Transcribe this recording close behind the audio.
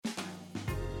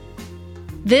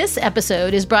This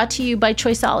episode is brought to you by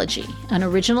Choiceology, an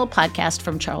original podcast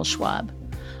from Charles Schwab.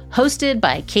 Hosted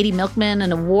by Katie Milkman,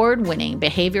 an award-winning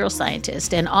behavioral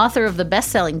scientist and author of the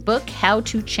best-selling book, How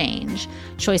to Change,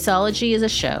 Choiceology is a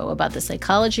show about the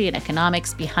psychology and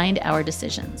economics behind our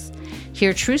decisions.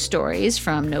 Hear true stories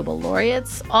from Nobel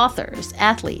laureates, authors,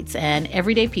 athletes, and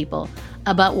everyday people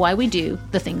about why we do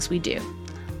the things we do.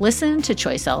 Listen to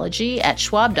Choiceology at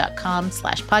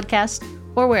schwab.com/podcast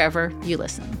or wherever you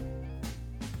listen.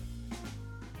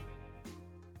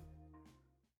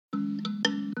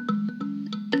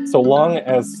 So long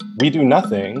as we do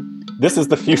nothing, this is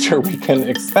the future we can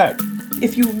expect.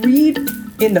 If you read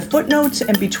in the footnotes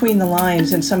and between the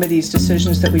lines in some of these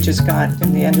decisions that we just got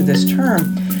in the end of this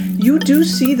term, you do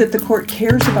see that the court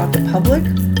cares about the public,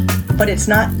 but it's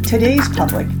not today's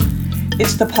public.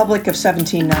 It's the public of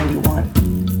 1791.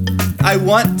 I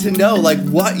want to know,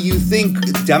 what you think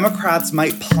Democrats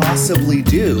might possibly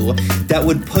do that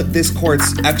would put this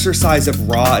court's exercise of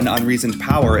raw and unreasoned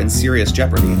power in serious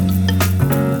jeopardy.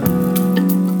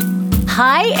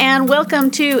 Hi, and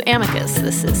welcome to Amicus.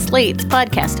 This is Slate's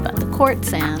podcast about the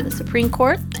courts and the Supreme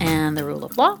Court and the rule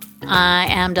of law. I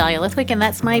am Dahlia Lithwick, and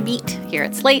that's my beat here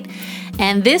at Slate.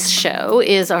 And this show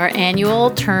is our annual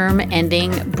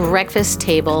term-ending breakfast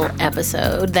table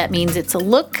episode. That means it's a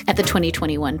look at the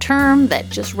 2021 term that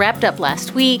just wrapped up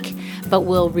last week, but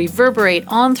will reverberate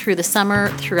on through the summer,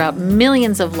 throughout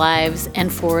millions of lives,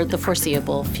 and for the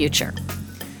foreseeable future.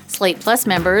 Slate Plus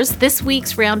members, this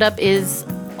week's roundup is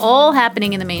all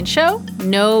happening in the main show.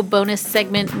 No bonus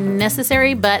segment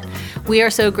necessary, but we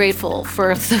are so grateful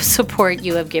for the support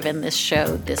you have given this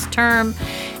show this term.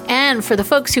 And for the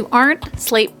folks who aren't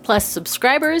Slate Plus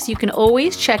subscribers, you can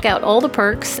always check out all the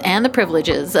perks and the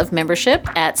privileges of membership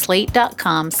at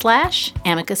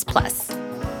slate.com/amicus plus.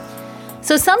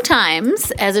 So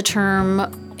sometimes, as a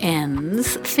term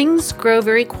ends, things grow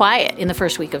very quiet in the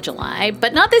first week of July,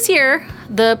 but not this year.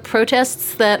 The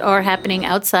protests that are happening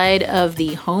outside of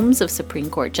the homes of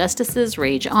Supreme Court justices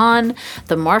rage on.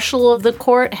 The marshal of the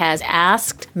court has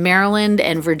asked Maryland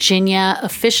and Virginia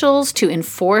officials to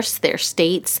enforce their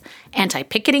state's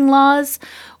anti-picketing laws.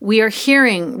 We are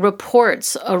hearing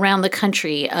reports around the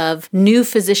country of new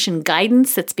physician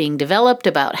guidance that's being developed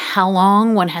about how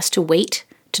long one has to wait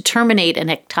to terminate an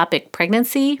ectopic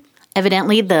pregnancy.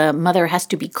 Evidently, the mother has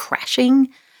to be crashing.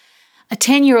 A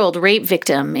 10-year-old rape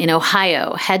victim in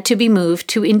Ohio had to be moved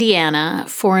to Indiana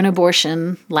for an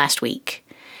abortion last week.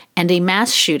 And a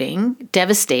mass shooting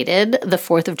devastated the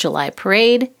 4th of July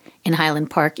parade in Highland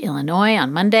Park, Illinois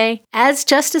on Monday. As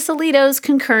Justice Alito's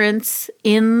concurrence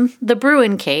in the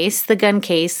Bruen case, the gun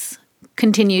case,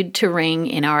 continued to ring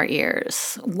in our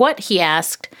ears. What, he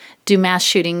asked, do mass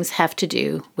shootings have to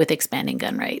do with expanding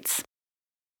gun rights?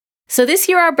 So this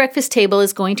year, our breakfast table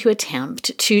is going to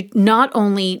attempt to not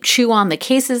only chew on the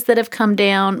cases that have come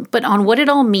down, but on what it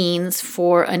all means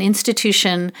for an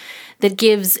institution that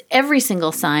gives every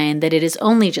single sign that it has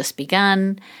only just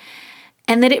begun,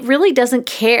 and that it really doesn't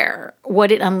care what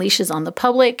it unleashes on the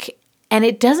public, and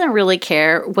it doesn't really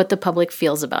care what the public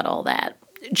feels about all that.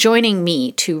 Joining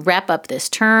me to wrap up this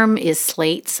term is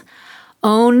Slate's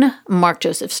own Mark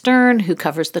Joseph Stern, who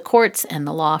covers the courts and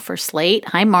the law for Slate.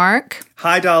 Hi, Mark.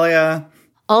 Hi, Dahlia.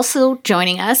 Also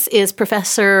joining us is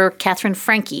Professor Catherine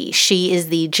Franke. She is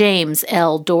the James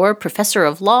L. Dorr Professor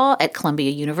of Law at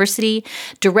Columbia University,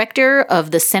 Director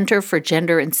of the Center for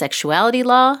Gender and Sexuality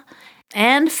Law,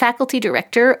 and Faculty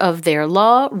Director of their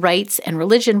Law, Rights, and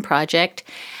Religion project.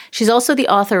 She's also the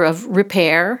author of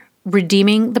Repair,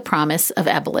 Redeeming the Promise of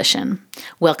Abolition.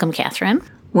 Welcome, Catherine.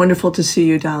 Wonderful to see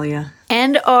you, Dahlia.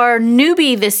 And our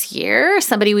newbie this year,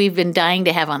 somebody we've been dying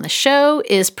to have on the show,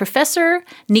 is Professor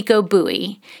Nico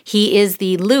Bowie. He is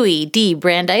the Louis D.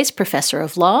 Brandeis Professor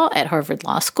of Law at Harvard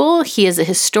Law School. He is a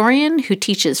historian who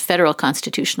teaches federal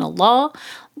constitutional law,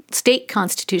 state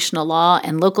constitutional law,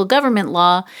 and local government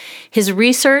law. His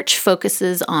research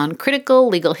focuses on critical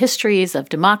legal histories of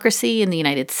democracy in the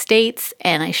United States,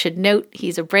 and I should note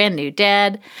he's a brand new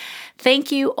dad.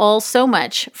 Thank you all so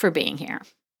much for being here.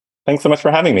 Thanks so much for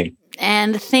having me.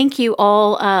 And thank you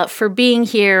all for being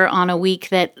here on a week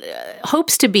that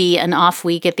hopes to be an off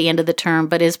week at the end of the term,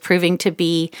 but is proving to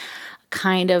be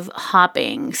kind of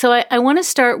hopping. So I want to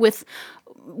start with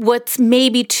what's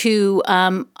maybe too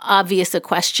obvious a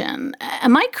question.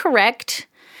 Am I correct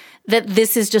that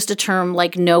this is just a term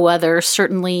like no other,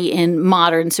 certainly in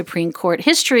modern Supreme Court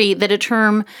history, that a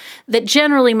term that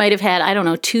generally might have had,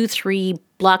 2-3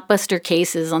 blockbuster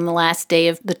cases on the last day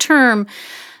of the term,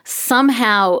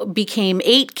 somehow became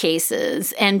 8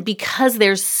 cases. And because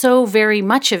there's so very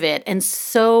much of it and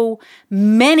so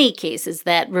many cases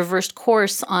that reversed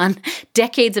course on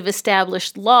decades of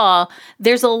established law,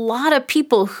 there's a lot of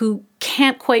people who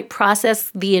can't quite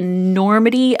process the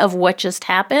enormity of what just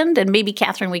happened. And maybe,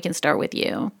 Catherine, we can start with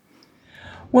you.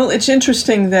 Well, it's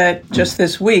interesting that just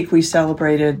this week we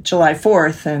celebrated July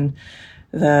 4th and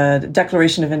the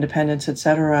Declaration of Independence, et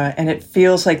cetera. And it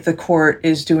feels like the court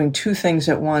is doing 2 things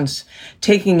at once,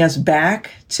 taking us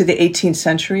back to the 18th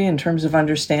century in terms of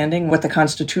understanding what the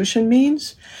Constitution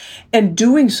means, and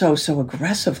doing so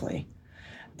aggressively.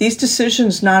 These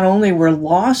decisions not only were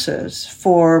losses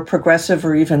for progressive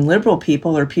or even liberal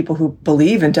people or people who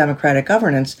believe in democratic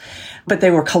governance, but they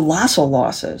were colossal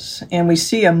losses. And we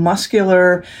see a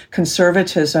muscular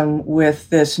conservatism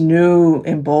with this new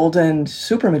emboldened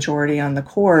supermajority on the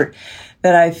court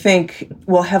that I think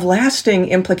will have lasting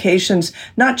implications,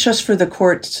 not just for the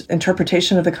court's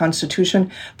interpretation of the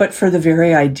Constitution, but for the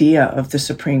very idea of the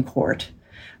Supreme Court.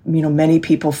 Many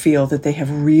people feel that they have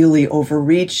really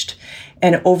overreached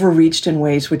in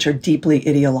ways which are deeply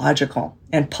ideological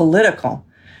and political,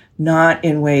 not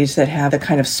in ways that have the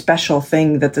kind of special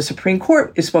thing that the Supreme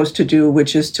Court is supposed to do,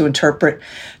 which is to interpret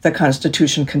the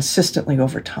Constitution consistently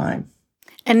over time.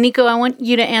 And Nico, I want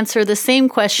you to answer the same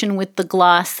question with the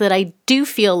gloss that I do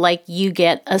feel like you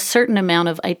get a certain amount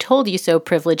of I told you so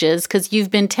privileges, because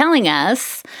you've been telling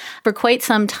us for quite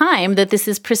some time that this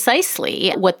is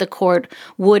precisely what the court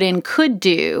would and could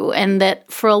do. And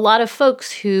that for a lot of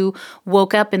folks who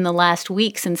woke up in the last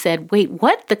weeks and said, wait,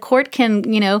 what? The court can,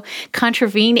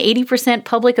 contravene 80%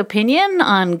 public opinion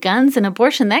on guns and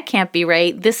abortion? That can't be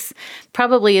right. This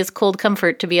probably is cold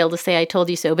comfort to be able to say, I told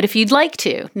you so. But if you'd like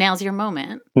to, now's your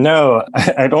moment. No,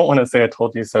 I don't want to say I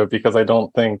told you so because I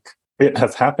don't think it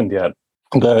has happened yet.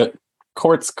 The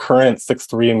court's current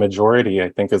 6-3 majority, I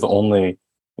think, is only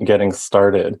getting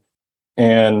started.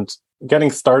 And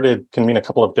getting started can mean a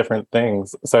couple of different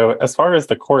things. So as far as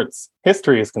the court's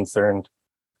history is concerned,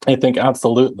 I think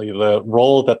absolutely the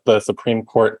role that the Supreme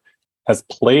Court has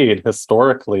played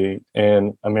historically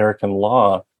in American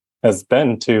law has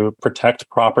been to protect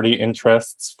property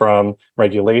interests from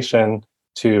regulation,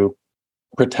 to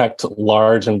protect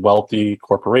large and wealthy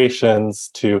corporations,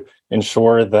 to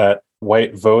ensure that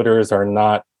white voters are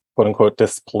not, quote unquote,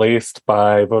 displaced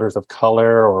by voters of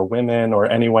color or women or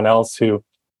anyone else who,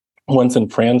 once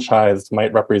enfranchised,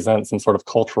 might represent some sort of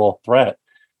cultural threat.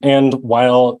 And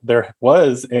while there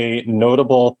was a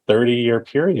notable 30-year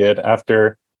period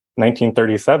after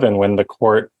 1937 when the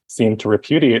court seemed to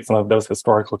repudiate some of those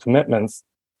historical commitments,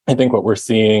 I think what we're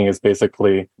seeing is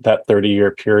basically that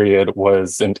 30-year period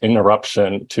was an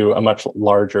interruption to a much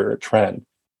larger trend.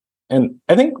 And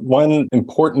I think one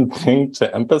important thing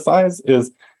to emphasize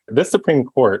is this Supreme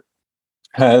Court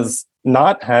has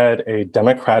not had a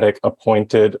Democratic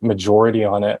appointed majority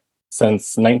on it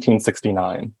since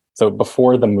 1969, so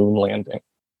before the moon landing.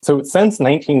 So since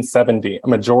 1970, a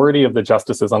majority of the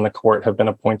justices on the court have been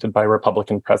appointed by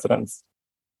Republican presidents.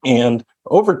 And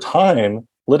over time,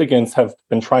 litigants have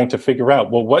been trying to figure out,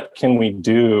 well, what can we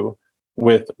do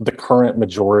with the current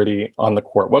majority on the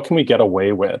court? What can we get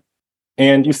away with?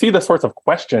 And you see the sorts of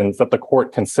questions that the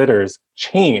court considers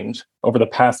change over the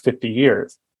past 50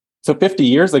 years. So 50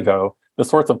 years ago, the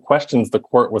sorts of questions the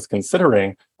court was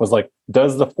considering was like,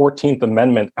 does the 14th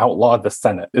Amendment outlaw the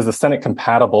Senate? Is the Senate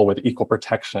compatible with equal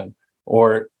protection?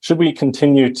 Or should we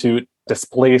continue to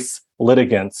displace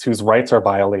litigants whose rights are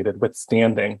violated with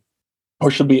standing? Or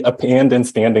should we abandon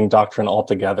standing doctrine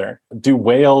altogether? Do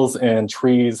whales and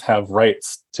trees have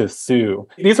rights to sue?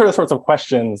 These are the sorts of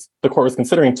questions the court was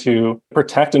considering to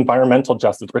protect environmental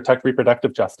justice, protect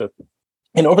reproductive justice.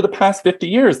 And over the past 50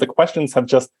 years, the questions have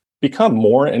just become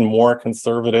more and more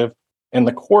conservative, and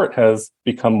the court has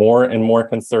become more and more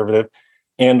conservative.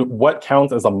 And what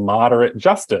counts as a moderate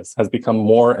justice has become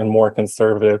more and more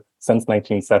conservative since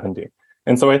 1970.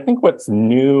 And so I think what's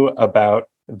new about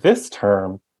this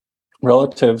term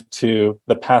relative to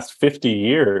the past 50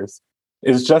 years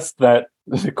is just that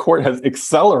the court has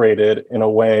accelerated in a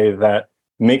way that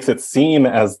makes it seem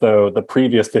as though the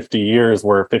previous 50 years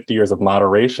were 50 years of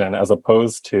moderation, as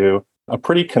opposed to a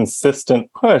pretty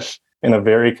consistent push in a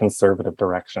very conservative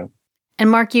direction. And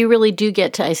Mark, you really do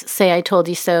get to say I told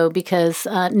you so, because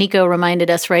Nico reminded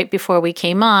us right before we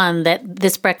came on that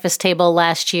this breakfast table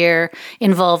last year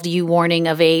involved you warning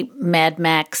of a Mad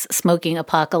Max smoking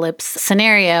apocalypse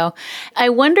scenario. I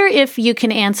wonder if you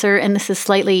can answer, and this is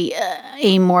slightly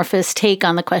amorphous take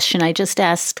on the question I just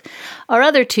asked our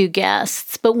other 2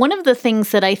 guests, but one of the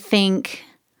things that I think,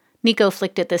 Nico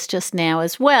flicked at this just now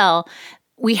as well,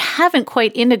 we haven't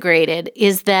quite integrated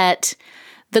is that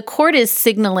the court is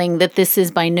signaling that this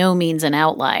is by no means an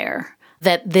outlier,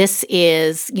 that this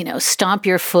is, stomp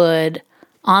your foot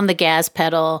on the gas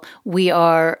pedal. We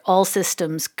are all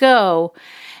systems go.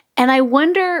 And I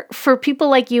wonder, for people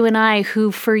like you and I,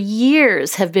 who for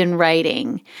years have been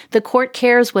writing, the court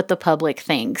cares what the public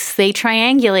thinks. They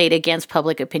triangulate against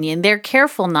public opinion. They're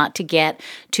careful not to get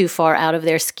too far out of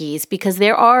their skis because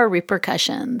there are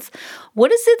repercussions. What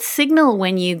does it signal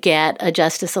when you get a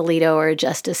Justice Alito or a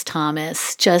Justice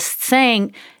Thomas just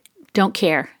saying, don't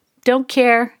care,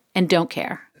 and don't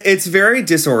care? It's very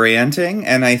disorienting,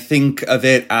 and I think of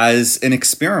it as an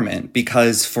experiment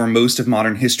because for most of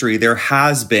modern history, there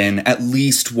has been at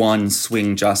least one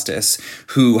swing justice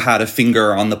who had a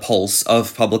finger on the pulse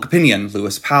of public opinion.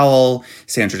 Lewis Powell,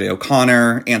 Sandra Day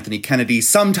O'Connor, Anthony Kennedy,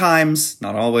 sometimes,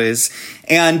 not always.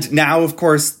 And now, of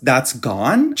course, that's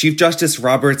gone. Chief Justice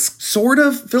Roberts sort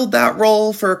of filled that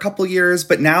role for a couple years,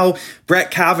 but now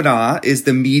Brett Kavanaugh is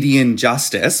the median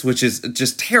justice, which is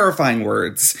just terrifying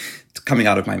words coming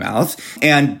out of my mouth.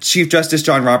 And Chief Justice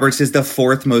John Roberts is the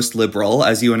fourth most liberal,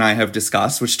 as you and I have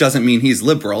discussed, which doesn't mean he's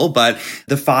liberal, but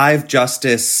the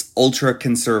 5-justice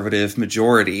ultra-conservative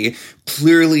majority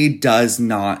clearly does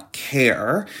not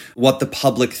care what the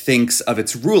public thinks of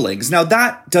its rulings. Now,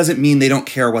 that doesn't mean they don't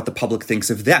care what the public thinks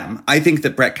of them. I think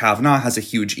that Brett Kavanaugh has a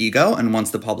huge ego and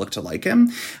wants the public to like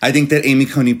him. I think that Amy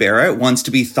Coney Barrett wants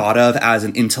to be thought of as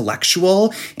an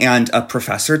intellectual and a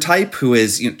professor type who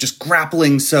is just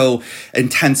grappling so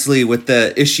intensely with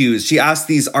the issues. She asks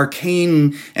these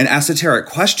arcane and esoteric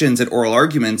questions at oral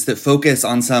arguments that focus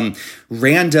on some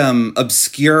random,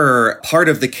 obscure part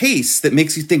of the case that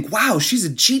makes you think, wow, she's a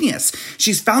genius.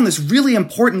 She's found this really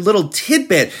important little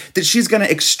tidbit that she's going to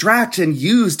extract and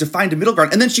use to find a middle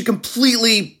ground. And then she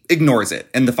completely ignores it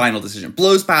in the final decision,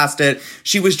 blows past it.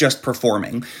 She was just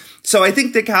performing. So I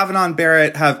think that Kavanaugh and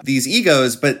Barrett have these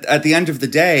egos, but at the end of the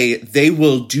day, they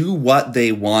will do what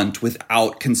they want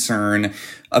without concern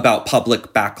about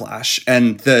public backlash.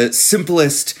 And the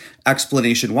simplest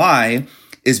explanation why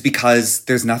is because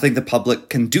there's nothing the public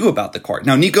can do about the court.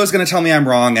 Now, Nico's going to tell me I'm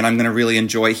wrong, and I'm going to really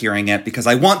enjoy hearing it because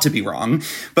I want to be wrong.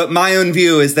 But my own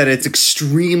view is that it's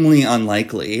extremely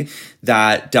unlikely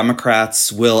that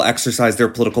Democrats will exercise their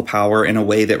political power in a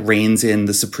way that reins in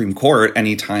the Supreme Court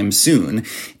anytime soon.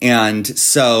 And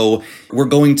so we're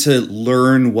going to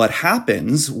learn what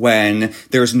happens when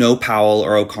there's no Powell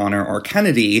or O'Connor or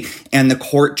Kennedy, and the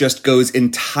court just goes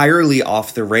entirely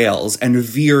off the rails and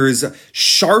veers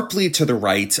sharply to the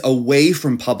right, away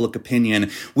from public opinion,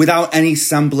 without any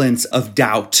semblance of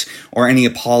doubt or any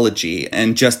apology,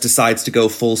 and just decides to go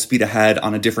full speed ahead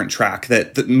on a different track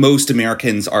that most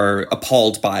Americans are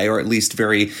appalled by, or at least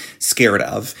very scared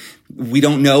of. We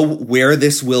don't know where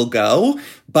this will go,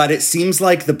 but it seems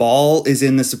like the ball is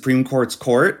in the Supreme Court's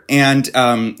court. And,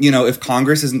 if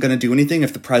Congress isn't going to do anything,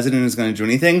 if the president is going to do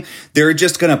anything, they're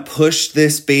just going to push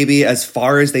this baby as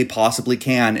far as they possibly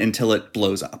can until it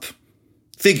blows up,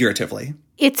 figuratively.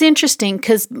 It's interesting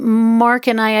because Mark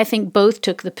and I think, both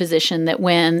took the position that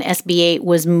when SB 8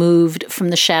 was moved from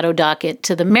the shadow docket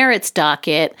to the merits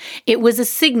docket, it was a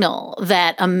signal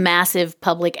that a massive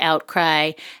public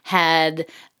outcry had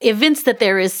evinced that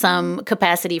there is some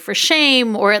capacity for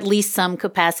shame, or at least some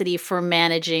capacity for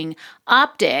managing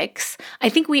optics. I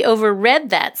think we overread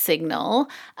that signal.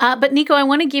 But Nico, I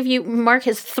want to give you, Mark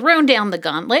has thrown down the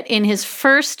gauntlet in his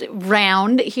first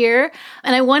round here.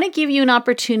 And I want to give you an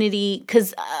opportunity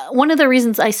because one of the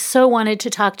reasons I so wanted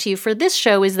to talk to you for this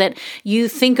show is that you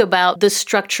think about the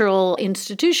structural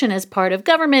institution as part of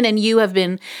government, and you have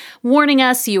been warning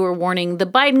us, you were warning the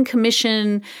Biden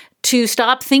Commission to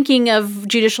stop thinking of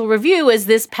judicial review as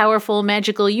this powerful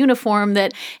magical uniform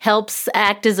that helps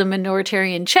act as a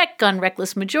minoritarian check on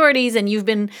reckless majorities. And you've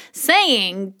been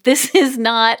saying this is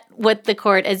not what the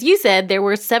court, as you said, there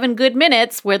were 7 good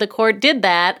minutes where the court did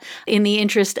that in the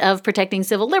interest of protecting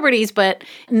civil liberties, but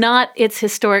not its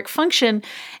historic function.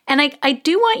 And I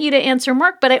do want you to answer,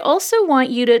 Mark, but I also want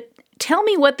you to tell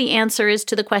me what the answer is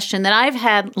to the question that I've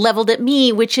had leveled at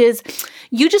me, which is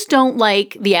you just don't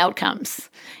like the outcomes.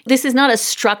 This is not a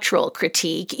structural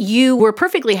critique. You were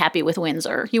perfectly happy with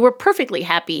Windsor. You were perfectly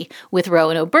happy with Roe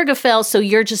and Obergefell, so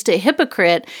you're just a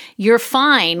hypocrite. You're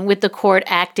fine with the court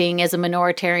acting as a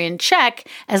minoritarian check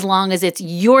as long as it's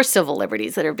your civil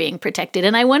liberties that are being protected.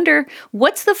 And I wonder,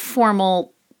 what's the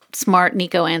formal, smart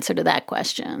Nico answer to that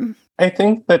question? I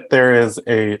think that there is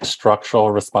a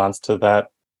structural response to that.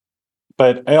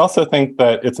 But I also think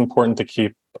that it's important to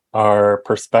keep our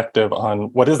perspective on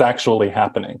what is actually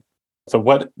happening. So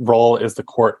what role is the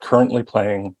court currently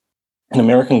playing in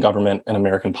American government and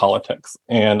American politics?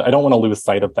 And I don't want to lose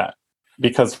sight of that.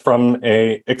 because from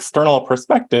a external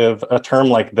perspective, a term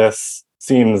like this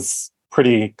seems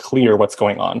pretty clear what's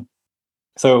going on.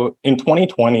 So in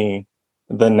 2020,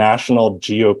 the national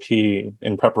GOP,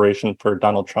 in preparation for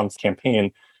Donald Trump's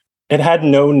campaign, it had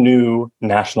no new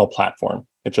national platform.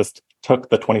 It just took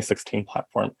the 2016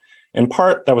 platform. In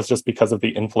part, that was just because of the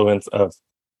influence of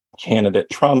candidate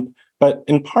Trump, but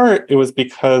in part, it was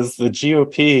because the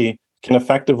GOP can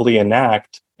effectively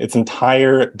enact its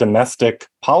entire domestic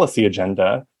policy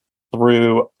agenda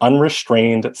through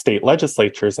unrestrained state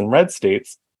legislatures in red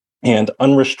states and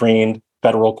unrestrained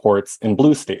federal courts in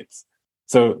blue states.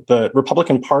 So the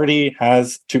Republican Party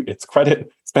has, to its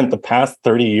credit, spent the past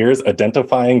 30 years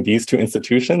identifying these two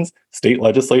institutions, state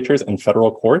legislatures and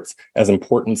federal courts, as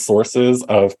important sources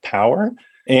of power.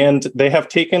 And they have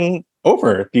taken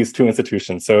over these two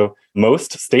institutions. So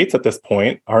most states at this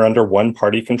point are under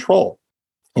one-party control.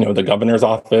 The governor's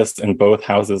office and both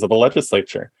houses of the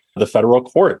legislature. The federal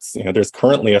courts, there's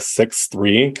currently a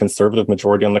 6-3 conservative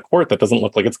majority on the court that doesn't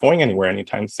look like it's going anywhere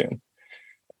anytime soon.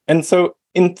 And so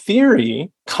in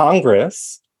theory,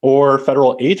 Congress or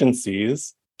federal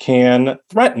agencies can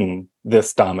threaten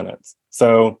this dominance.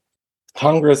 So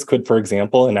Congress could, for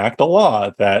example, enact a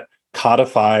law that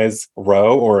codifies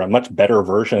Roe, or a much better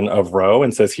version of Roe,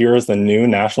 and says, here is the new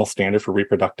national standard for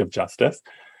reproductive justice.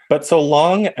 But so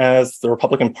long as the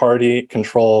Republican Party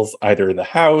controls either the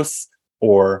House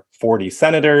or 40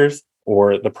 senators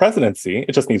or the presidency,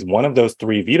 it just needs one of those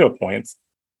three veto points,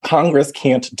 Congress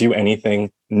can't do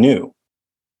anything new.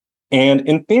 And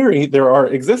in theory, there are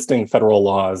existing federal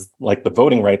laws like the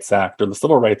Voting Rights Act or the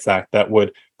Civil Rights Act that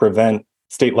would prevent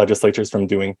state legislatures from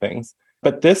doing things.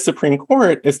 But this Supreme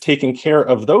Court is taking care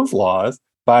of those laws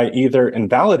by either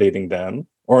invalidating them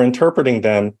or interpreting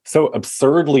them so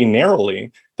absurdly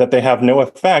narrowly that they have no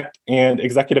effect and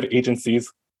executive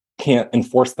agencies can't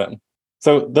enforce them.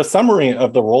 So the summary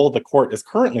of the role the court is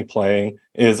currently playing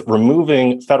is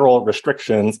removing federal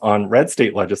restrictions on red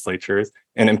state legislatures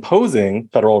and imposing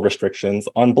federal restrictions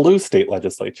on blue state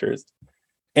legislatures.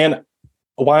 And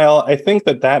while I think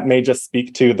that may just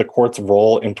speak to the court's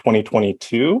role in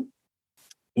 2022,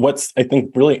 what's, I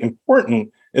think, really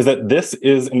important is that this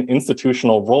is an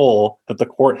institutional role that the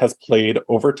court has played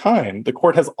over time. The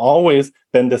court has always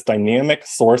been this dynamic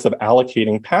source of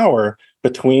allocating power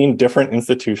between different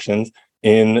institutions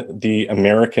in the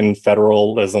American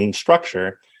federalism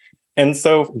structure. And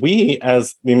so we,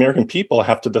 as the American people,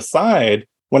 have to decide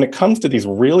when it comes to these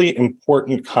really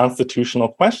important constitutional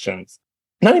questions,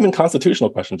 not even constitutional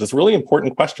questions, just really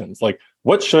important questions, like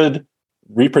what should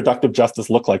reproductive justice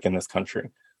look like in this country?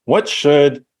 What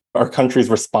should our country's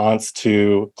response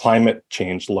to climate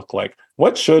change look like?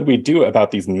 What should we do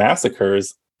about these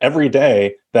massacres every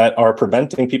day that are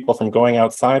preventing people from going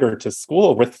outside or to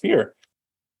school with fear?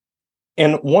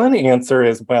 And one answer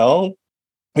is, well,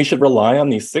 we should rely on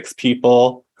these 6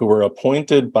 people who were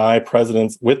appointed by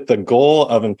presidents with the goal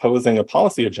of imposing a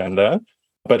policy agenda,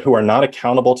 but who are not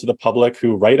accountable to the public,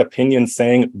 who write opinions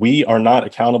saying we are not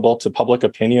accountable to public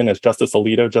opinion, as Justice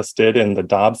Alito just did in the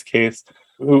Dobbs case,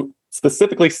 who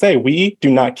specifically say, we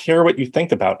do not care what you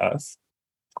think about us.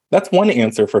 That's one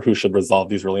answer for who should resolve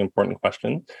these really important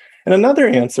questions. And another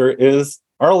answer is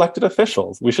our elected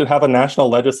officials. We should have a national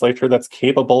legislature that's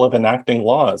capable of enacting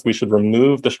laws. We should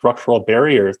remove the structural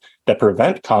barriers that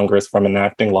prevent Congress from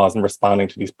enacting laws and responding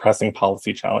to these pressing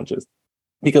policy challenges.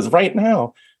 Because right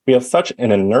now, we have such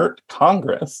an inert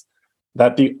Congress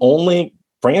that the only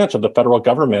branch of the federal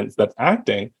government that's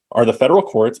acting are the federal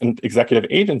courts and executive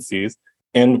agencies.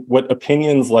 And what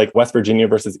opinions like West Virginia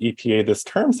versus EPA this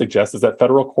term suggests is that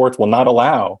federal courts will not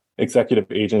allow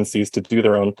executive agencies to do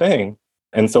their own thing.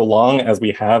 And so long as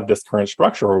we have this current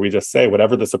structure where we just say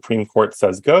whatever the Supreme Court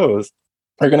says goes,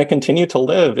 we're going to continue to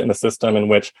live in a system in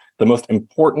which the most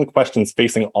important questions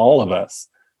facing all of us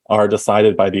are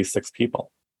decided by these 6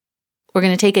 people. We're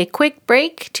going to take a quick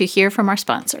break to hear from our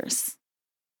sponsors.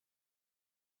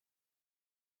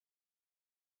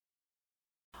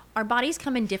 Our bodies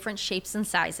come in different shapes and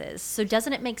sizes, so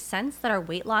doesn't it make sense that our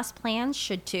weight loss plans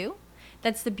should too?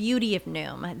 That's the beauty of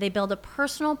Noom. They build a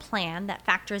personal plan that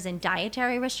factors in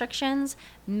dietary restrictions,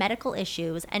 medical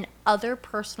issues, and other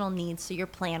personal needs so your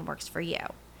plan works for you.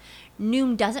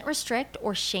 Noom doesn't restrict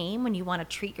or shame when you want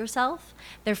to treat yourself.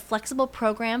 Their flexible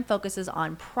program focuses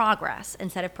on progress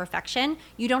instead of perfection.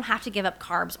 You don't have to give up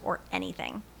carbs or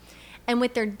anything. And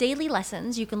with their daily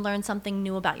lessons, you can learn something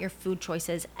new about your food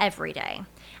choices every day.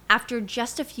 After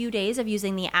just a few days of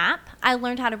using the app, I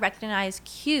learned how to recognize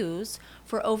cues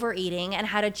for overeating and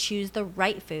how to choose the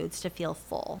right foods to feel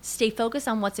full. Stay focused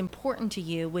on what's important to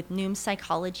you with Noom's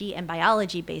psychology and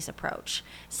biology-based approach.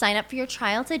 Sign up for your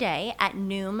trial today at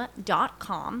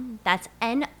Noom.com. That's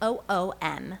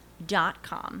Noom.com.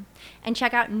 And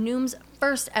check out Noom's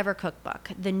first ever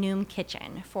cookbook, The Noom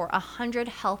Kitchen, for 100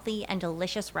 healthy and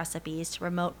delicious recipes to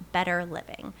promote better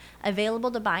living.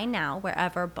 Available to buy now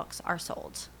wherever books are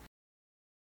sold.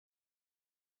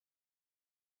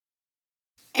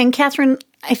 And Catherine,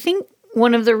 I think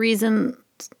one of the reasons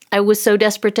I was so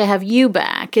desperate to have you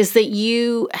back is that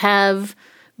you have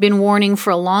been warning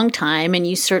for a long time, and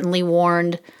you certainly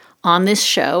warned on this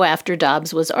show after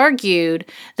Dobbs was argued,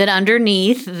 that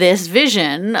underneath this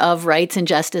vision of rights and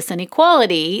justice and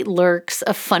equality lurks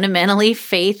a fundamentally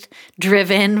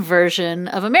faith-driven version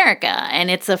of America. And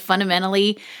it's a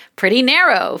fundamentally pretty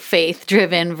narrow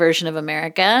faith-driven version of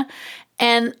America.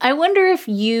 And I wonder if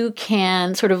you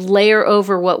can sort of layer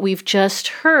over what we've just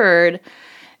heard.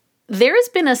 There has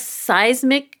been a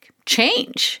seismic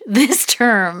change this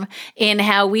term in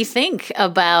how we think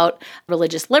about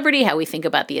religious liberty, how we think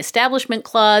about the Establishment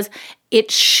Clause.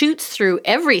 It shoots through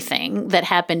everything that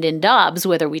happened in Dobbs,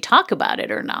 whether we talk about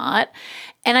it or not.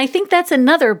 And I think that's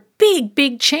another big,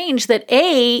 big change that,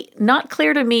 A, not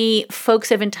clear to me folks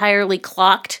have entirely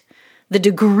clocked the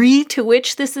degree to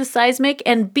which this is seismic,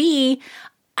 and B,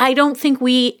 I don't think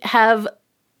we have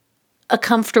a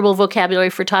comfortable vocabulary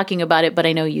for talking about it, but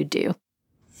I know you do.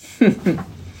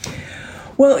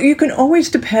 Well, you can always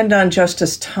depend on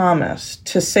Justice Thomas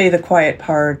to say the quiet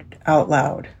part out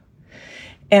loud.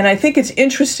 And I think it's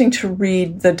interesting to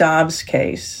read the Dobbs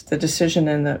case, the decision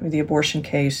in the abortion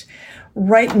case,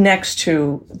 right next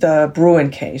to the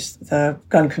Bruen case, the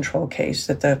gun control case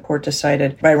that the court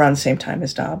decided right around the same time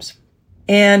as Dobbs.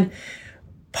 And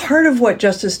part of what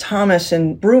Justice Thomas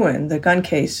in Bruen, the gun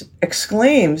case,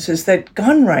 exclaims is that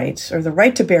gun rights, or the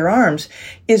right to bear arms,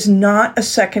 is not a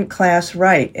second-class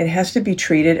right. It has to be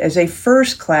treated as a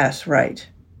first-class right.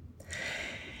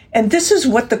 And this is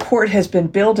what the court has been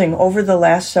building over the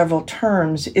last several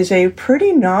terms, is a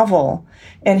pretty novel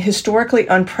and historically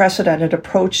unprecedented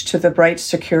approach to the rights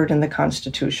secured in the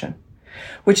Constitution,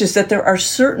 which is that there are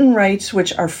certain rights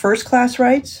which are first-class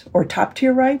rights or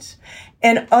top-tier rights,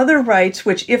 and other rights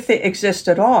which, if they exist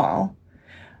at all,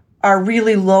 are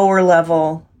really lower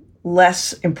level,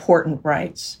 less important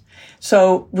rights.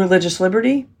 So religious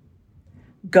liberty,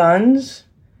 guns,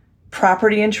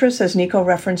 property interests, as Nico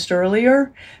referenced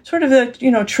earlier, sort of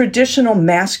the traditional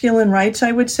masculine rights,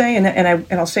 I would say, and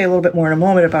I'll say a little bit more in a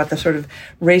moment about the sort of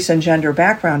race and gender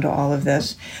background to all of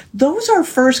this. Those are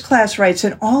first-class rights,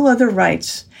 and all other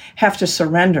rights have to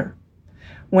surrender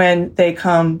when they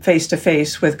come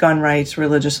face-to-face with gun rights,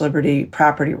 religious liberty,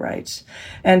 property rights.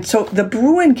 And so the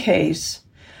Bruen case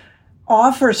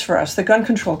offers for us, the gun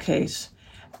control case,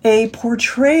 a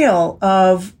portrayal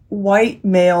of white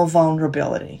male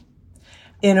vulnerability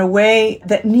in a way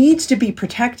that needs to be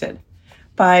protected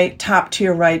by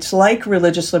top-tier rights like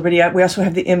religious liberty. We also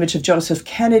have the image of Joseph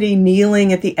Kennedy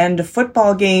kneeling at the end of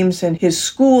football games in his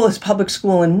school, his public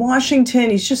school in Washington.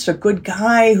 He's just a good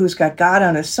guy who's got God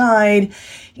on his side.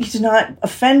 He's not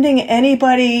offending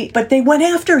anybody, but they went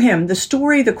after him. The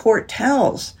story the court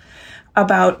tells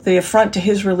about the affront to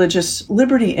his religious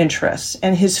liberty interests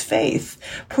and his faith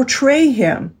portray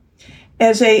him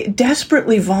as a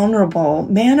desperately vulnerable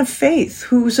man of faith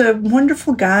who's a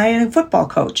wonderful guy and a football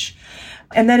coach.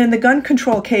 And then in the gun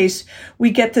control case,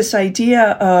 we get this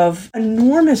idea of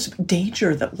enormous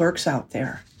danger that lurks out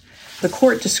there. The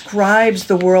court describes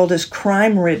the world as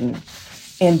crime-ridden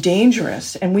and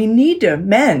dangerous, and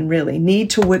men really need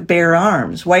to bear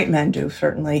arms, white men do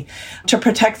certainly, to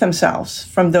protect themselves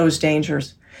from those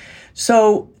dangers.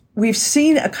 So we've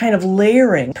seen a kind of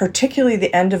layering, particularly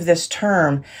the end of this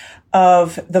term,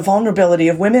 of the vulnerability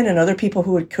of women and other people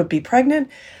who could be pregnant,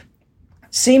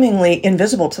 seemingly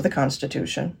invisible to the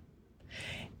Constitution,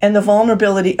 and the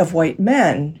vulnerability of white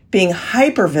men being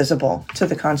hyper-visible to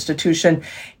the Constitution,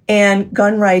 and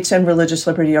gun rights and religious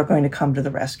liberty are going to come to the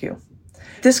rescue.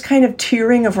 This kind of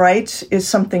tiering of rights is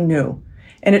something new,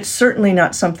 and it's certainly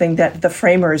not something that the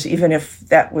framers, even if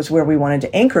that was where we wanted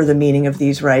to anchor the meaning of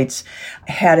these rights,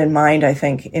 had in mind, I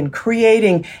think, in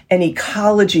creating an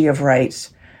ecology of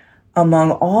rights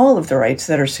among all of the rights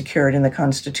that are secured in the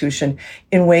Constitution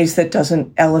in ways that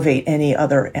doesn't elevate any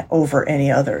other over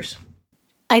any others.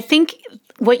 I think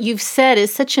what you've said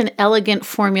is such an elegant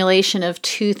formulation of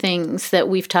two things that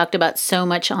we've talked about so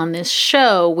much on this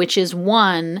show, which is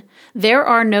one, there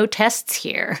are no tests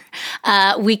here.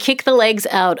 We kick the legs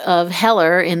out of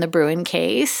Heller in the Bruen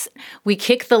case. We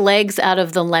kick the legs out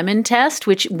of the Lemon test,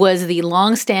 which was the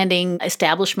longstanding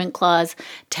Establishment Clause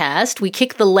test. We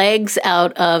kick the legs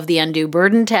out of the undue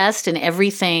burden test and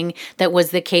everything that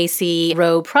was the Casey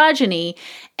Roe progeny.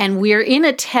 And we're in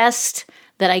a test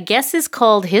that I guess is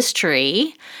called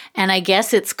history, and I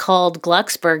guess it's called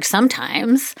Glucksberg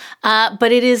sometimes,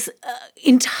 but it is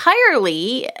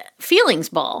entirely feelings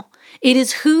ball. It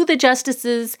is who the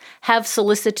justices have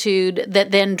solicitude that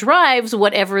then drives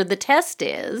whatever the test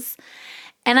is.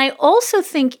 And I also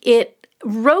think it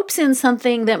ropes in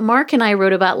something that Mark and I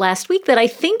wrote about last week that I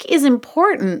think is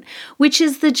important, which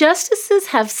is the justices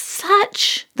have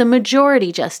such, the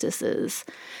majority justices,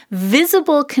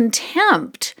 visible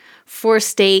contempt for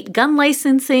state gun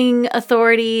licensing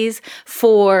authorities,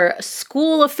 for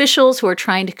school officials who are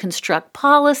trying to construct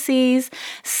policies,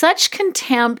 such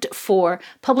contempt for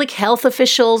public health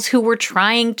officials who were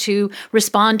trying to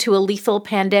respond to a lethal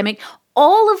pandemic.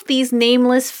 All of these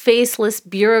nameless, faceless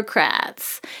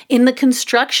bureaucrats in the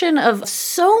construction of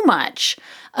so much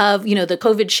of, the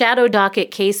COVID shadow docket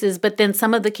cases, but then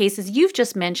some of the cases you've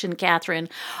just mentioned, Catherine,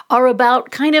 are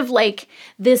about kind of like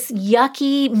this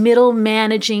yucky, middle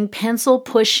managing, pencil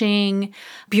pushing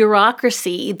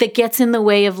bureaucracy that gets in the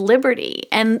way of liberty.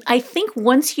 And I think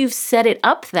once you've set it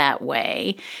up that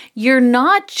way, you're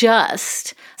not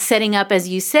just setting up, as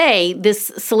you say,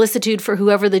 this solicitude for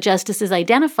whoever the justices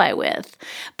identify with,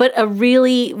 but a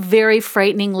really very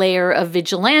frightening layer of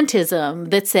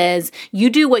vigilantism that says you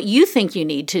do what you think you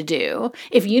need to do.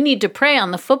 If you need to pray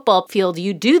on the football field,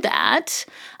 you do that.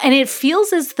 And it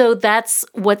feels as though that's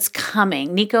what's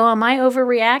coming. Nico, am I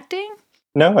overreacting?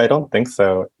 No, I don't think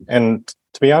so. And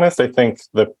to be honest, I think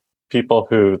the people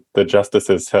who the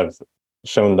justices have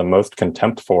shown the most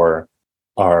contempt for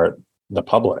are the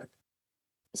public.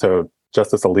 So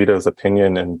Justice Alito's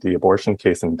opinion in the abortion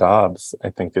case in Dobbs, I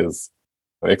think, is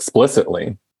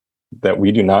explicitly that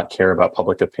we do not care about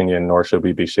public opinion, nor should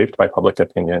we be shaped by public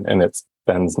opinion. And it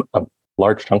spends a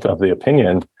large chunk of the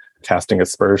opinion casting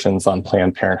aspersions on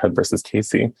Planned Parenthood versus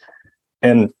Casey.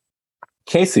 And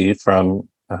Casey from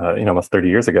almost 30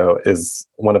 years ago is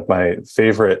one of my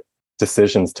favorite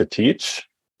decisions to teach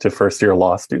to first-year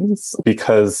law students,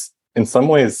 because in some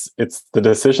ways, it's the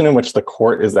decision in which the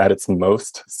court is at its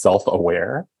most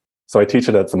self-aware. So I teach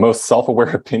it as the most self-aware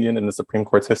opinion in the Supreme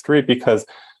Court's history, because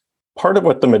part of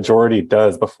what the majority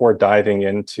does before diving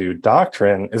into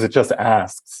doctrine is it just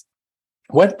asks,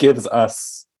 what gives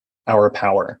us our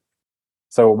power?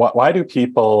 So why do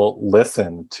people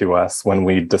listen to us when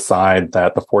we decide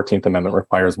that the 14th Amendment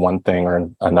requires one thing or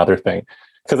another thing?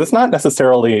 Because it's not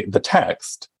necessarily the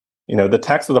text. The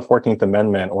text of the 14th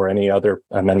Amendment or any other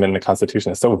amendment in the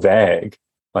Constitution is so vague.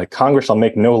 Like, Congress shall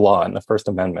make no law in the First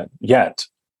Amendment. Yet,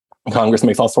 Congress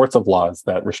makes all sorts of laws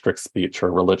that restrict speech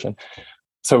or religion.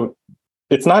 So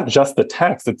it's not just the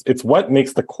text. It's what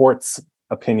makes the court's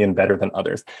opinion better than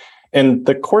others. And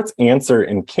the court's answer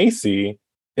in Casey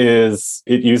is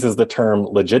it uses the term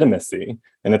legitimacy.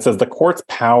 And it says the court's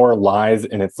power lies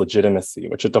in its legitimacy,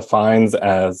 which it defines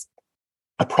as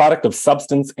a product of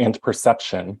substance and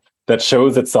perception that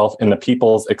shows itself in the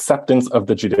people's acceptance of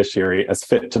the judiciary as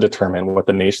fit to determine what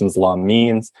the nation's law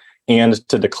means and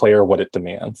to declare what it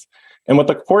demands. And what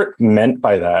the court meant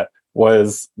by that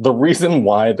was the reason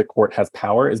why the court has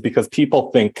power is because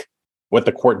people think what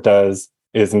the court does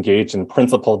is engage in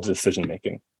principled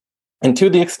decision-making. And to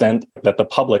the extent that the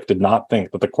public did not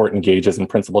think that the court engages in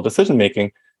principled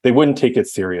decision-making, they wouldn't take it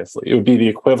seriously. It would be the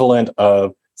equivalent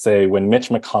of, say, when Mitch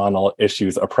McConnell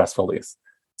issues a press release.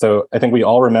 So I think we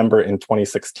all remember in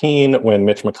 2016 when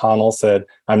Mitch McConnell said,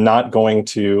 I'm not going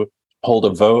to hold a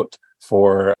vote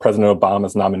for President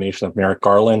Obama's nomination of Merrick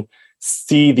Garland.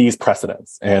 See these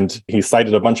precedents. And he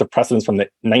cited a bunch of precedents from the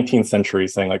 19th century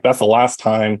saying, like, that's the last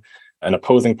time an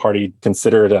opposing party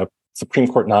considered a Supreme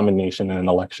Court nomination in an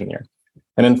election year.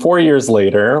 And then 4 years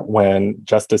later, when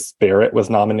Justice Barrett was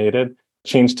nominated,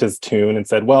 changed his tune and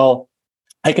said, well,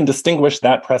 I can distinguish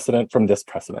that precedent from this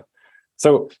precedent.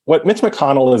 So what Mitch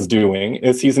McConnell is doing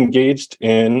is he's engaged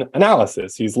in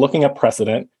analysis. He's looking at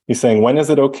precedent. He's saying, when is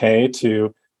it okay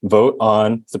to vote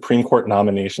on Supreme Court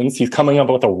nominations? He's coming up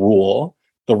with a rule.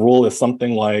 The rule is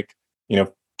something like,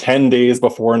 10 days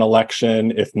before an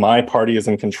election, if my party is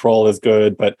in control, is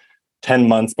good, but 10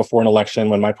 months before an election,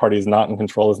 when my party is not in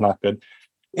control, is not good.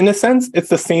 In a sense, it's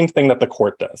the same thing that the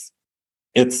court does.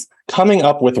 It's coming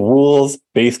up with rules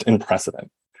based in precedent.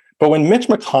 But when Mitch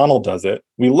McConnell does it,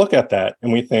 we look at that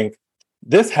and we think,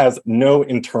 This has no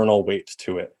internal weight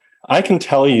to it. I can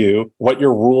tell you what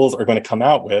your rules are going to come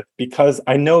out with because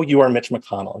I know you are Mitch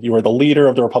McConnell. You are the leader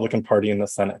of the Republican Party in the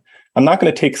Senate. I'm not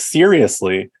going to take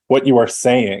seriously what you are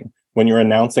saying when you're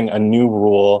announcing a new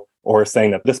rule or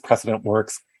saying that this precedent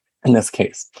works in this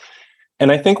case.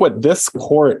 And I think what this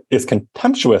court is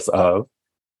contemptuous of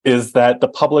is that the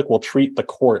public will treat the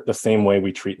court the same way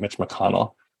we treat Mitch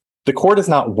McConnell. The court is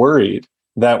not worried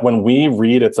that when we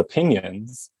read its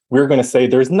opinions, we're going to say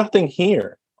there's nothing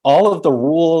here. All of the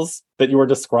rules that you are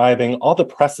describing, all the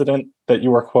precedent that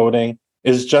you are quoting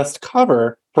is just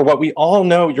cover for what we all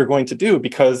know you're going to do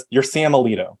because you're Sam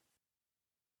Alito.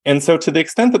 And so to the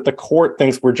extent that the court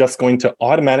thinks we're just going to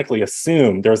automatically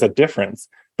assume there's a difference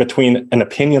between an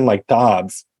opinion like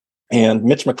Dobbs and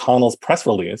Mitch McConnell's press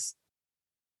release,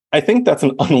 I think that's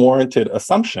an unwarranted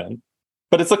assumption,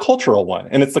 but it's a cultural one,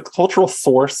 and it's the cultural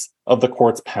source of the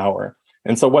court's power.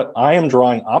 And so what I am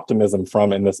drawing optimism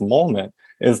from in this moment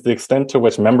is the extent to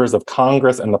which members of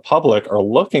Congress and the public are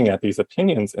looking at these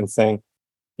opinions and saying,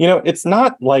 you know, it's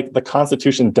not like the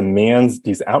Constitution demands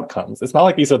these outcomes. It's not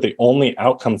like these are the only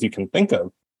outcomes you can think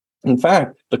of. In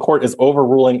fact, the court is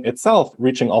overruling itself,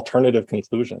 reaching alternative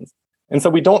conclusions. And so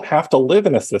we don't have to live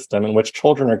in a system in which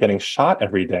children are getting shot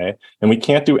every day, and we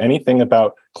can't do anything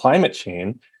about climate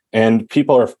change, and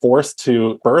people are forced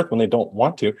to birth when they don't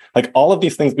want to. Like all of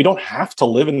these things, we don't have to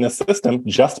live in this system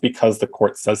just because the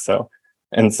court says so.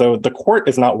 And so the court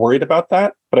is not worried about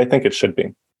that, but I think it should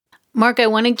be. Mark, I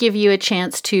want to give you a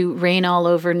chance to rain all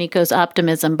over Nico's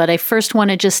optimism, but I first want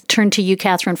to just turn to you,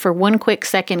 Catherine, for one quick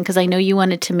second, because I know you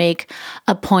wanted to make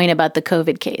a point about the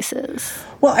COVID cases.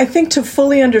 Well, I think to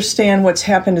fully understand what's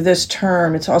happened this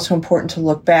term, it's also important to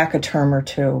look back a term or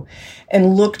two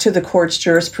and look to the court's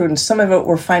jurisprudence. Some of it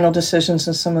were final decisions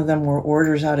and some of them were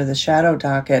orders out of the shadow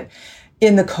docket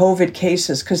in the COVID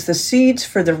cases, because the seeds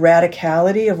for the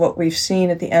radicality of what we've seen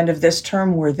at the end of this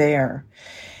term were there.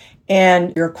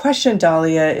 And your question,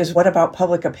 Dahlia, is what about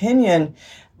public opinion?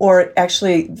 Or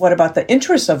actually, what about the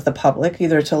interests of the public,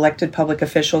 either to elected public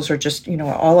officials or just, you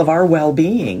know, all of our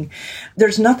well-being?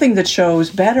 There's nothing that shows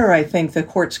better, I think, the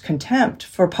court's contempt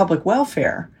for public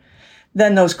welfare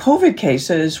than those COVID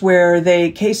cases where they,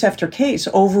 case after case,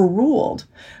 overruled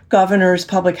governors,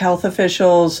 public health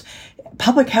officials,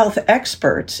 public health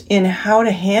experts in how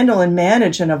to handle and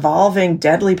manage an evolving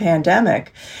deadly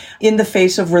pandemic in the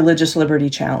face of religious liberty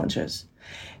challenges.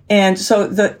 And so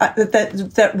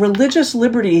that religious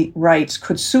liberty rights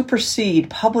could supersede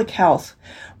public health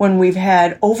when we've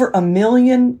had over 1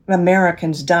 million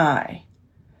Americans die.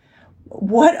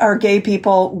 What are gay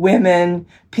people, women,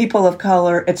 people of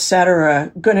color,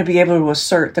 etc., going to be able to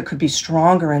assert that could be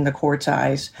stronger in the court's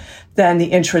eyes than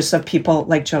the interests of people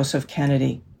like Joseph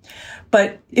Kennedy?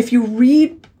 But if you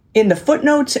read in the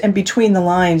footnotes and between the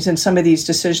lines in some of these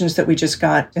decisions that we just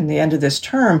got in the end of this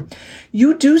term,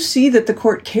 you do see that the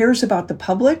court cares about the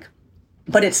public,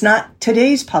 but it's not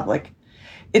today's public.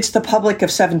 It's the public of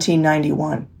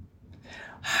 1791.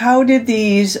 How did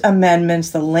these amendments,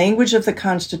 the language of the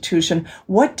Constitution,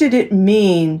 what did it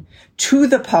mean to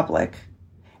the public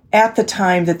at the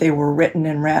time that they were written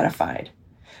and ratified?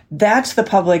 That's the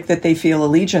public that they feel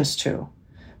allegiance to.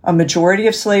 A majority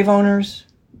of slave owners,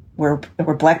 where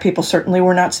Black people certainly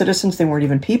were not citizens, they weren't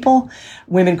even people.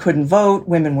 Women couldn't vote,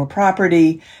 women were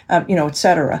property, et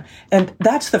cetera. And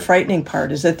that's the frightening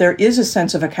part, is that there is a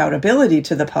sense of accountability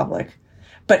to the public,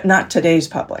 but not today's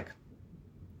public,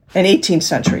 an 18th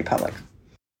century public.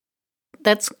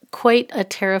 That's quite a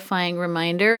terrifying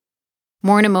reminder.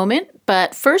 More in a moment,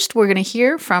 but first we're going to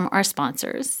hear from our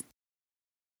sponsors.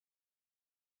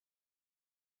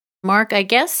 Mark, I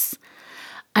guess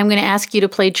I'm going to ask you to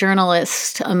play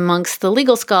journalist amongst the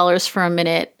legal scholars for a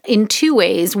minute in two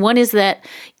ways. One is that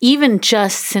even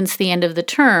just since the end of the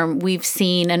term, we've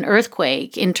seen an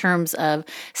earthquake in terms of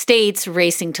states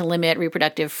racing to limit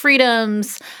reproductive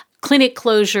freedoms, clinic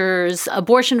closures,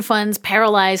 abortion funds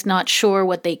paralyzed, not sure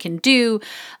what they can do,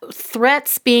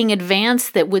 threats being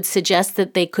advanced that would suggest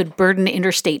that they could burden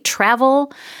interstate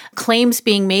travel, claims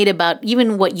being made about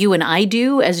even what you and I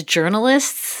do as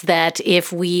journalists, that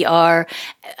if we are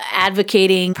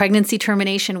advocating pregnancy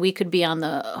termination, we could be on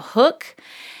the hook.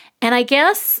 And I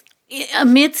guess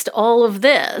amidst all of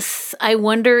this, I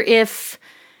wonder if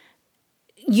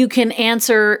you can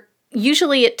answer.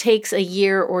 Usually it takes a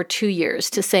year or 2 years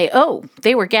to say, oh,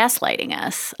 they were gaslighting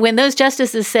us. When those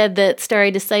justices said that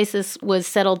stare decisis was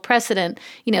settled precedent,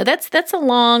 that's a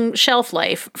long shelf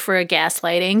life for a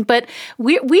gaslighting. But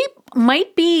we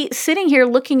might be sitting here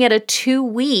looking at a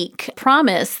 2-week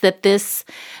promise that this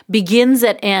begins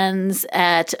and ends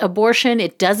at abortion.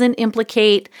 It doesn't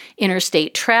implicate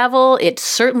interstate travel. It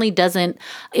certainly doesn't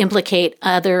implicate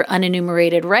other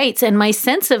unenumerated rights. And my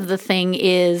sense of the thing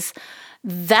is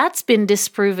that's been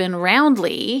disproven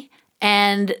roundly.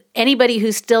 And anybody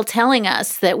who's still telling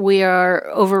us that we are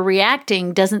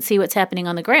overreacting doesn't see what's happening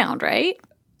on the ground, right?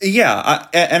 Yeah.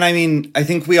 I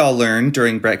think we all learned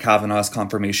during Brett Kavanaugh's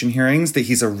confirmation hearings that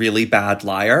he's a really bad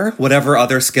liar, whatever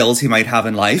other skills he might have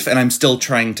in life. And I'm still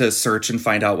trying to search and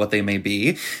find out what they may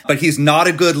be. But he's not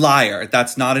a good liar.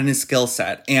 That's not in his skill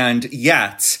set. And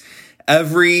yet,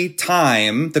 every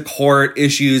time the court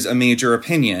issues a major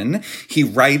opinion, he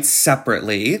writes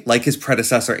separately, like his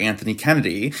predecessor Anthony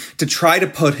Kennedy, to try to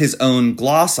put his own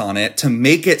gloss on it to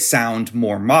make it sound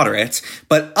more moderate.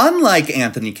 But unlike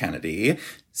Anthony Kennedy,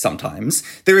 sometimes,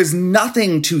 there is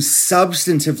nothing to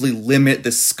substantively limit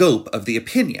the scope of the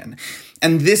opinion.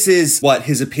 And this is what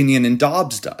his opinion in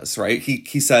Dobbs does, right?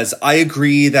 He says, I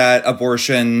agree that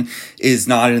abortion is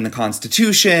not in the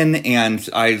Constitution, and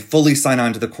I fully sign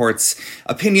on to the court's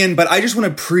opinion, but I just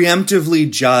want to preemptively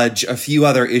judge a few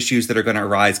other issues that are going to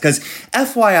arise. Because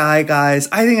FYI, guys,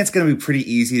 I think it's going to be pretty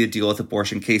easy to deal with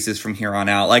abortion cases from here on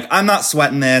out. Like, I'm not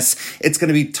sweating this. It's going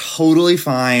to be totally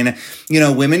fine. You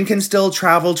know, women can still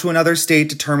travel to another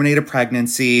state to terminate a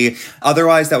pregnancy.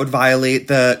 Otherwise, that would violate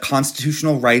the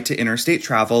constitutional right to interstate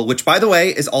travel, which, by the way,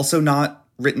 is also not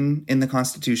written in the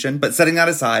Constitution. But setting that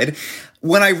aside,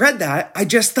 when I read that, I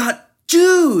just thought,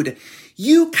 dude,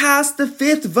 you cast the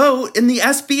fifth vote in the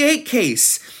SB 8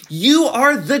 case. You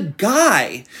are the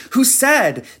guy who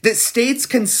said that states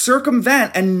can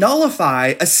circumvent and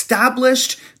nullify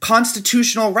established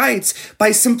constitutional rights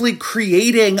by simply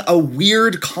creating a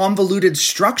weird, convoluted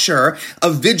structure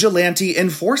of vigilante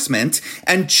enforcement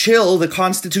and chill the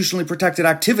constitutionally protected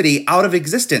activity out of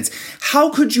existence. How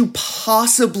could you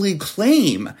possibly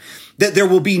claim that there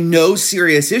will be no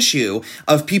serious issue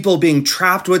of people being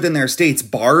trapped within their states,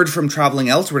 barred from traveling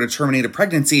elsewhere to terminate a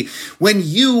pregnancy, when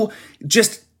you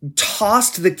just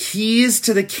tossed the keys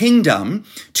to the kingdom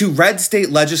to red state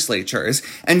legislatures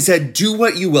and said, do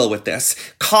what you will with this.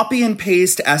 Copy and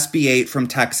paste SB 8 from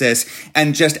Texas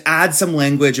and just add some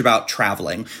language about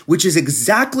traveling, which is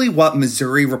exactly what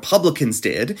Missouri Republicans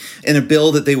did in a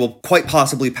bill that they will quite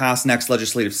possibly pass next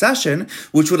legislative session,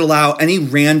 which would allow any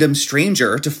random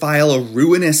stranger to file a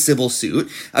ruinous civil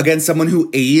suit against someone who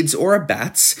aids or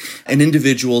abets an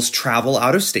individual's travel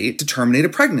out of state to terminate a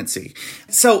pregnancy.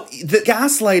 So the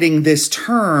gaslighting this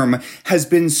term has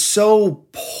been so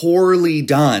poorly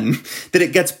done that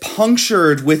it gets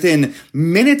punctured within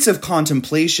minutes of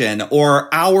contemplation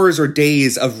or hours or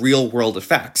days of real world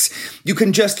effects. You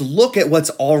can just look at what's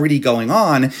already going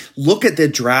on, look at the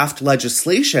draft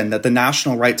legislation that the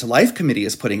National Right to Life Committee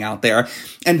is putting out there,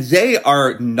 and they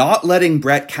are not letting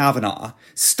Brett Kavanaugh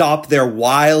stop their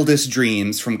wildest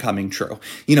dreams from coming true.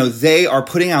 You know, they are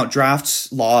putting out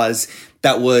draft laws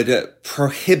that would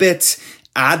prohibit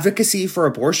advocacy for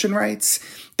abortion rights,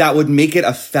 that would make it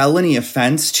a felony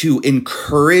offense to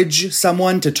encourage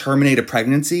someone to terminate a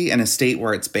pregnancy in a state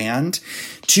where it's banned,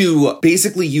 to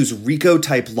basically use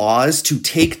RICO-type laws to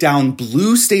take down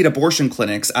blue state abortion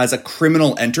clinics as a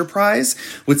criminal enterprise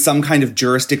with some kind of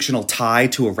jurisdictional tie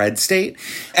to a red state,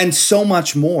 and so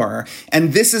much more.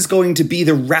 And this is going to be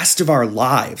the rest of our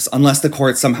lives, unless the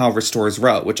court somehow restores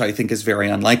Roe, which I think is very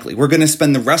unlikely. We're going to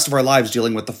spend the rest of our lives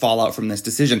dealing with the fallout from this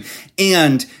decision,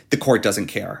 and the court doesn't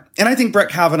care. And I think Brett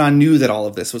Kavanaugh knew that all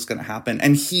of this was going to happen,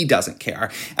 and he doesn't care.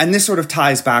 And this sort of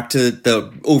ties back to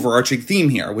the overarching theme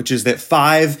here, which is that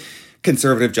 5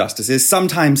 conservative justices,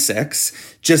 sometimes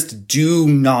 6, just do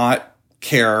not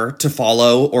care to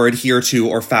follow or adhere to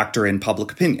or factor in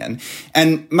public opinion.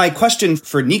 And my question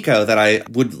for Nico that I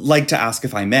would like to ask,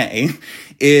 if I may,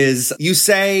 is you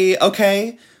say,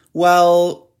 okay,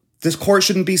 well, this court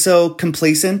shouldn't be so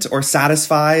complacent or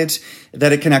satisfied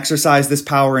that it can exercise this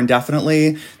power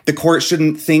indefinitely. The court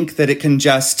shouldn't think that it can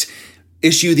just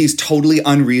issue these totally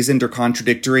unreasoned or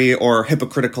contradictory or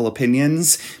hypocritical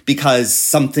opinions because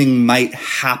something might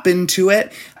happen to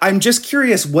it. I'm just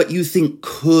curious what you think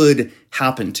could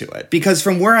happen to it. Because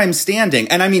from where I'm standing,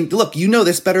 and I mean, look, you know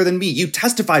this better than me. You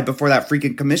testified before that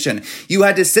freaking commission. You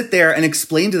had to sit there and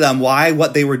explain to them why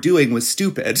what they were doing was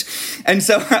stupid. And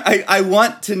so I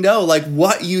want to know, like,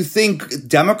 what you think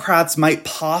Democrats might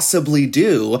possibly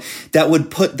do that would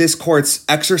put this court's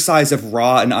exercise of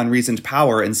raw and unreasoned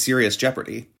power in serious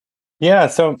jeopardy. Yeah,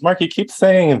 so Mark, you keep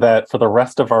saying that for the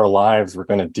rest of our lives, we're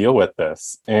going to deal with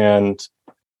this. And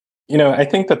I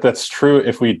think that that's true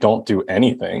if we don't do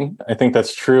anything. I think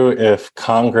that's true if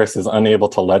Congress is unable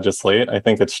to legislate. I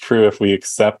think it's true if we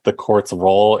accept the court's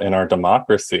role in our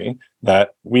democracy,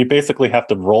 that we basically have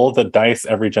to roll the dice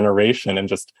every generation and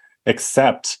just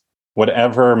accept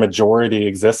whatever majority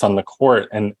exists on the court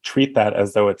and treat that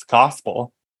as though it's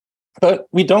gospel. But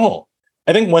we don't.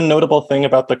 I think one notable thing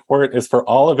about the court is, for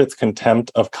all of its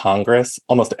contempt of Congress,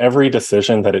 almost every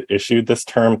decision that it issued this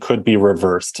term could be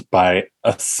reversed by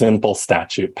a simple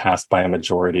statute passed by a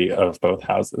majority of both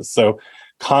houses. So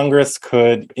Congress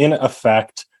could, in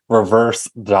effect, reverse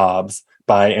Dobbs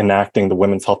by enacting the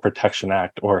Women's Health Protection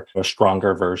Act, or a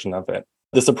stronger version of it.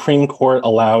 The Supreme Court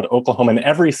allowed Oklahoma and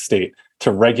every state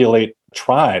to regulate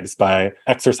tribes by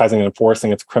exercising and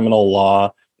enforcing its criminal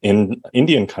law in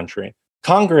Indian country.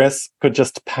 Congress could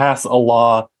just pass a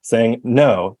law saying,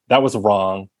 no, that was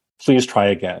wrong. Please try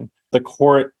again. The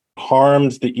court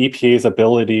harmed the EPA's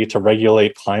ability to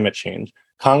regulate climate change.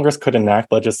 Congress could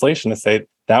enact legislation to say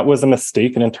that was a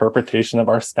mistaken interpretation of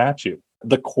our statute.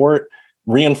 The court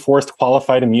reinforced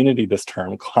qualified immunity this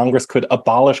term. Congress could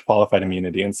abolish qualified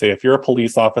immunity and say, if you're a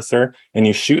police officer and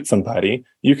you shoot somebody,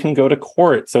 you can go to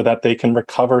court so that they can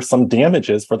recover some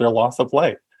damages for their loss of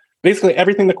life. Basically,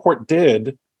 everything the court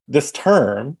did this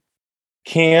term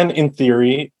can, in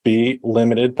theory, be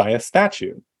limited by a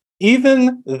statute.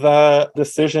 Even the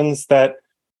decisions that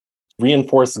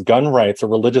reinforce gun rights or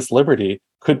religious liberty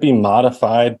could be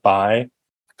modified by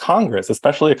Congress,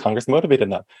 especially if Congress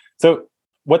motivated them. So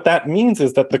what that means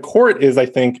is that the court is, I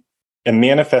think, a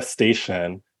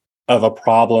manifestation of a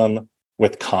problem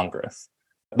with Congress.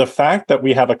 The fact that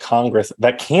we have a Congress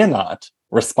that cannot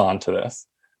respond to this,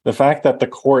 the fact that the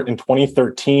court in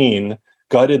 2013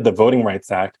 gutted the Voting Rights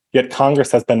Act, yet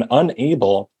Congress has been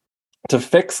unable to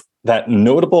fix that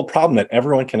notable problem that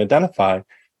everyone can identify,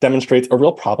 demonstrates a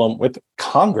real problem with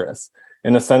Congress,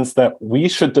 in the sense that we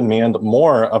should demand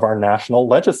more of our national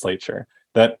legislature,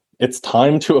 that it's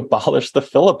time to abolish the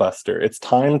filibuster. It's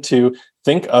time to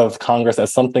think of Congress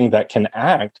as something that can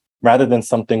act rather than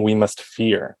something we must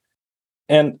fear.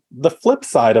 And the flip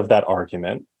side of that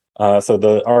argument, so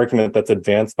the argument that's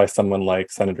advanced by someone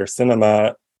like Senator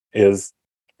Sinema, is,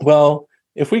 well,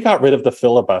 if we got rid of the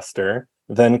filibuster,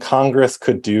 then Congress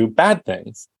could do bad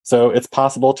things. So it's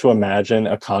possible to imagine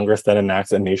a Congress that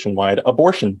enacts a nationwide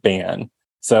abortion ban.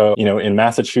 So, in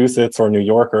Massachusetts or New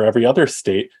York or every other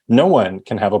state, no one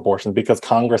can have abortion because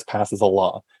Congress passes a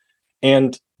law.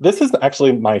 And this is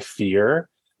actually my fear.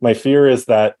 My fear is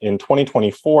that in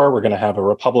 2024, we're going to have a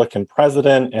Republican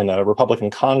president and a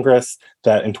Republican Congress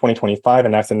that in 2025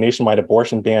 enacts a nationwide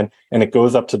abortion ban, and it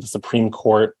goes up to the Supreme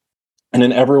Court. And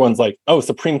then everyone's like, oh,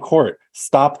 Supreme Court,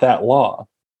 stop that law.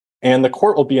 And the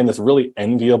court will be in this really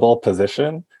enviable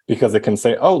position because it can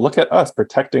say, oh, look at us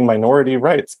protecting minority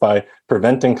rights by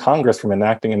preventing Congress from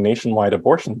enacting a nationwide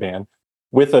abortion ban,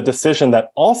 with a decision that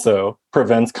also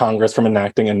prevents Congress from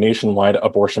enacting a nationwide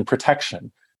abortion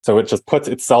protection. So it just puts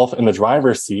itself in the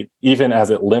driver's seat, even as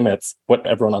it limits what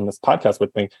everyone on this podcast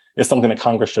would think is something that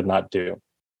Congress should not do.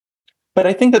 But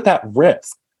I think that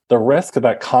risk, the risk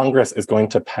that Congress is going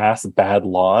to pass bad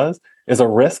laws, is a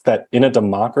risk that in a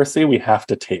democracy we have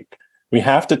to take. We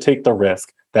have to take the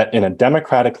risk that in a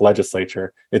democratic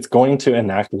legislature, it's going to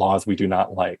enact laws we do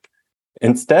not like.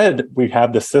 Instead, we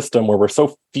have this system where we're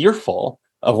so fearful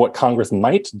of what Congress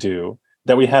might do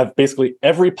that we have basically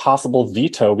every possible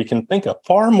veto we can think of,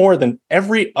 far more than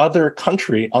every other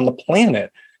country on the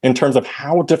planet, in terms of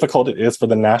how difficult it is for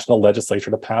the national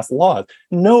legislature to pass laws.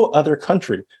 No other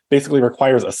country basically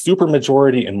requires a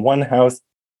supermajority in one house,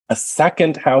 a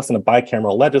second house in a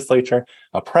bicameral legislature,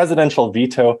 a presidential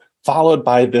veto, followed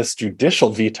by this judicial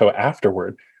veto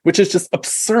afterward, which is just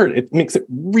absurd. It makes it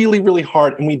really, really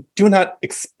hard, and we do not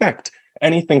expect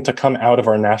anything to come out of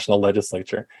our national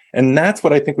legislature. And that's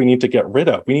what I think we need to get rid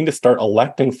of. We need to start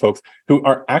electing folks who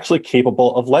are actually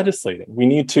capable of legislating. We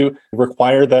need to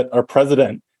require that our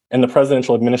president and the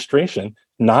presidential administration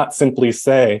not simply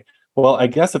say, well, I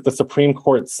guess if the Supreme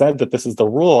Court said that this is the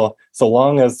rule, so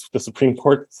long as the Supreme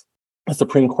Court,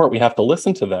 we have to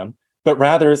listen to them. But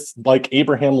rather, it's like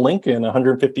Abraham Lincoln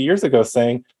 150 years ago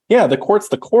saying, yeah, the court's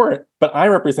the court, but I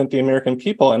represent the American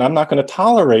people, and I'm not going to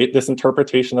tolerate this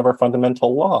interpretation of our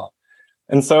fundamental law.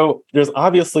 And so there's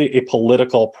obviously a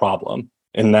political problem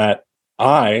in that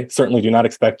I certainly do not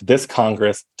expect this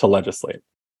Congress to legislate.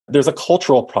 There's a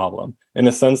cultural problem in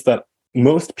the sense that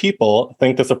most people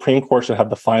think the Supreme Court should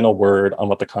have the final word on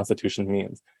what the Constitution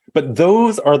means. But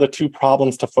those are the two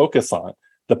problems to focus on.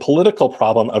 The political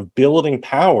problem of building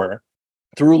power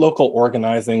through local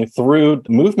organizing, through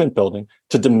movement building,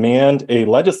 to demand a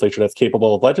legislature that's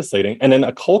capable of legislating, and then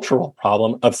a cultural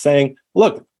problem of saying,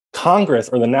 look, Congress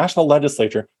or the national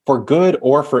legislature, for good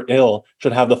or for ill,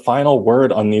 should have the final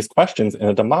word on these questions in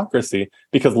a democracy,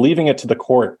 because leaving it to the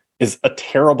court is a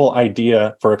terrible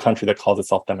idea for a country that calls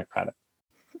itself democratic.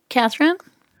 Catherine?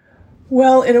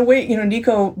 Well, in a way,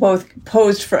 Nico both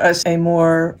posed for us a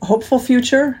more hopeful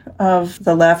future of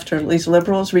the left, or at least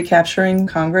liberals, recapturing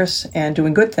Congress and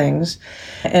doing good things,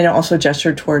 and also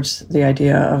gestured towards the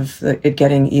idea of it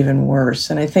getting even worse.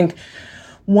 And I think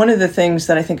one of the things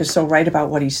that I think is so right about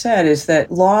what he said is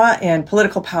that law and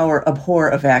political power abhor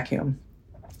a vacuum.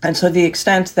 And so the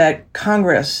extent that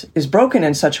Congress is broken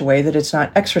in such a way that it's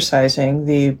not exercising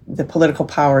the political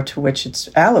power to which it's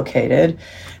allocated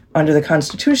under the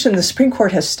Constitution, the Supreme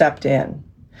Court has stepped in.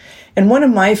 And one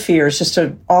of my fears, just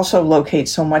to also locate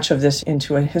so much of this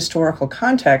into a historical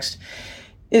context,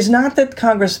 is not that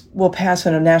Congress will pass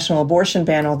a national abortion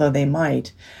ban, although they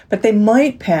might, but they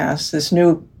might pass this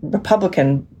new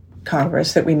Republican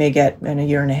Congress that we may get in a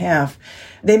year and a half.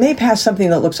 They may pass something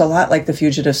that looks a lot like the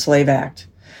Fugitive Slave Act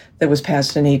that was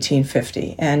passed in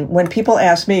 1850. And when people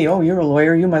ask me, oh, you're a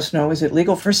lawyer, you must know, is it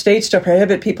legal for states to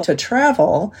prohibit people to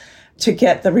travel to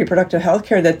get the reproductive health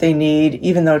care that they need,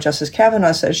 even though Justice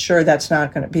Kavanaugh says, sure, that's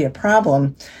not going to be a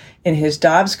problem in his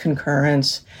Dobbs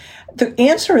concurrence? The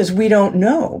answer is we don't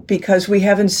know, because we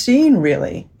haven't seen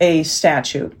really a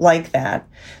statute like that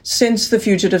since the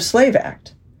Fugitive Slave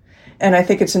Act. And I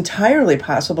think it's entirely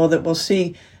possible that we'll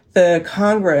see the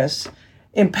Congress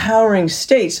empowering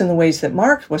states in the ways that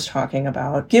Mark was talking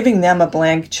about, giving them a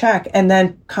blank check, and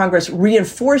then Congress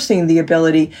reinforcing the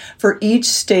ability for each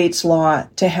state's law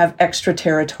to have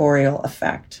extraterritorial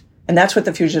effect. And that's what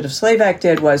the Fugitive Slave Act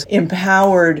did, was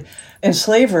empowered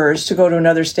enslavers to go to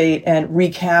another state and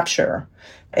recapture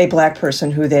a Black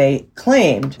person who they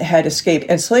claimed had escaped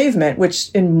enslavement, which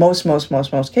in most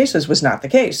cases was not the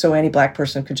case. So any Black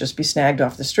person could just be snagged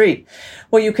off the street.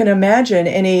 Well, you can imagine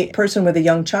any person with a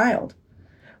young child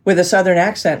with a Southern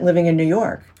accent living in New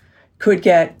York could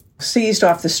get seized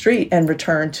off the street and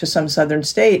returned to some Southern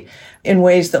state in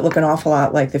ways that look an awful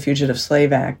lot like the Fugitive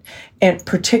Slave Act, and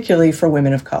particularly for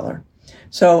women of color.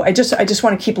 So I just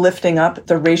want to keep lifting up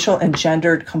the racial and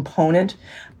gendered component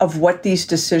of what these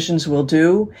decisions will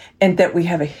do, and that we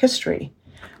have a history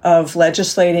of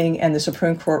legislating and the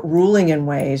Supreme Court ruling in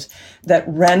ways that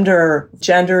render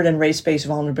gendered and race-based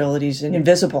vulnerabilities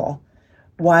invisible,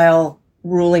 while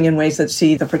ruling in ways that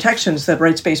see the protections, the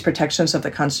rights-based protections of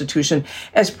the Constitution,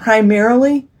 as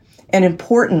primarily and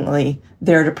importantly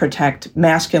there to protect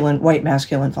white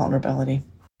masculine vulnerability.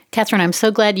 Catherine, I'm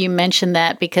so glad you mentioned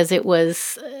that, because it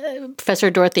was Professor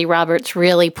Dorothy Roberts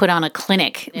really put on a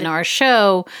clinic in our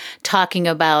show talking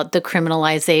about the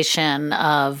criminalization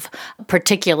of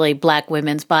particularly Black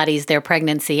women's bodies, their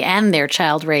pregnancy, and their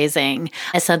child raising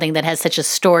as something that has such a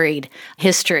storied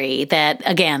history that,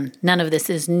 again, none of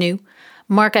this is new.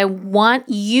 Mark, I want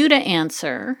you to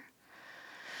answer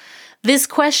this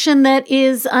question that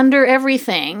is under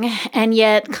everything and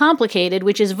yet complicated,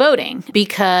 which is voting.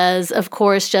 Because, of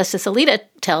course, Justice Alito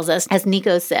tells us, as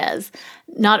Nico says,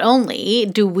 not only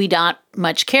do we not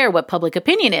much care what public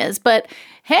opinion is, but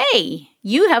hey,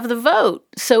 you have the vote.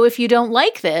 So if you don't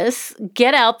like this,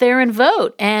 get out there and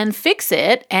vote and fix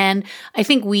it. And I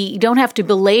think we don't have to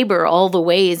belabor all the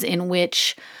ways in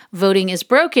which voting is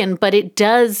broken, but it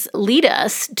does lead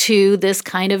us to this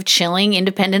kind of chilling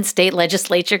independent state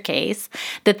legislature case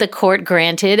that the court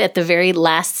granted at the very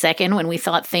last second when we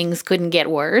thought things couldn't get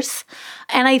worse.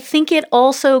 And I think it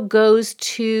also goes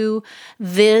to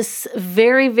this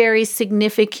very, very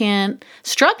significant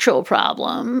structural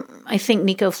problem. I think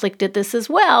Nico flicked at this as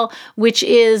well, which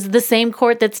is the same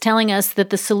court that's telling us that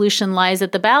the solution lies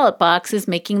at the ballot box is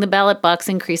making the ballot box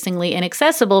increasingly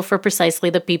inaccessible for precisely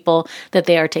the people that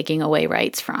they are taking away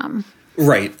rights from.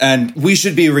 Right. And we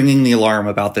should be ringing the alarm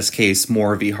about this case,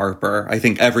 Moore v. Harper, I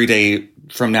think every day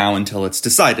from now until it's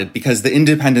decided, because the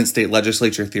independent state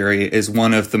legislature theory is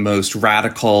one of the most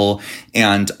radical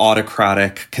and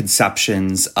autocratic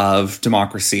conceptions of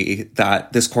democracy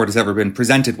that this court has ever been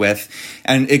presented with.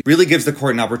 And it really gives the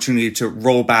court an opportunity to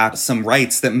roll back some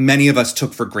rights that many of us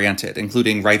took for granted,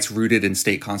 including rights rooted in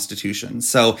state constitutions.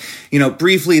 So,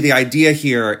 briefly, the idea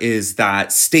here is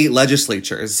that state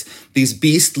legislatures, these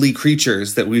beastly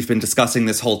creatures that we've been discussing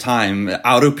this whole time,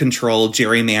 out of control,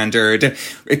 gerrymandered,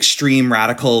 extreme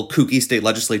radical, kooky state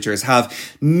legislatures have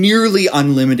nearly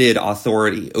unlimited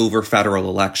authority over federal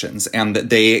elections, and that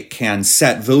they can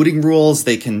set voting rules,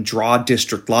 they can draw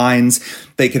district lines,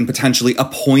 they can potentially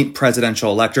appoint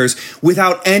presidential electors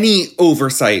without any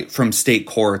oversight from state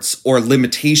courts or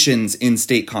limitations in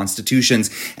state constitutions.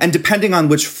 And depending on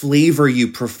which flavor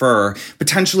you prefer,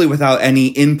 potentially without any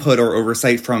input or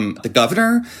oversight from the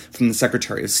governor, from the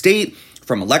Secretary of State,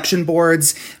 from election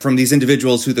boards, from these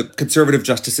individuals who the conservative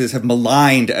justices have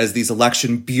maligned as these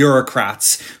election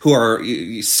bureaucrats who are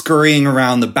scurrying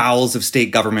around the bowels of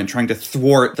state government trying to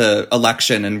thwart the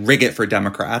election and rig it for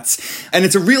Democrats. And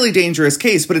it's a really dangerous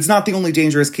case, but it's not the only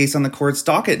dangerous case on the court's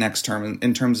docket next term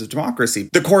in terms of democracy.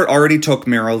 The court already took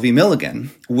Merrill v.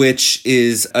 Milligan, which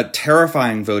is a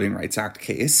terrifying Voting Rights Act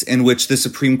case in which the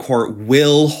Supreme Court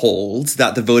will hold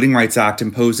that the Voting Rights Act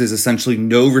imposes essentially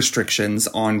no restrictions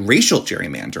on racial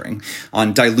gerrymandering,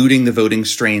 on diluting the voting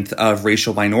strength of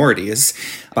racial minorities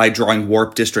by drawing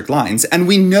warped district lines. And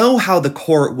we know how the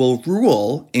court will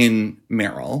rule in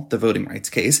Merrill, the voting rights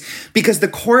case, because the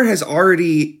court has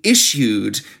already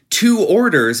issued 2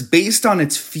 orders based on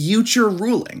its future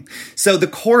ruling. So the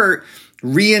court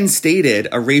reinstated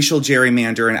a racial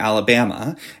gerrymander in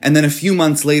Alabama, and then a few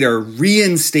months later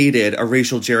reinstated a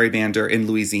racial gerrymander in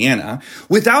Louisiana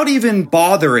without even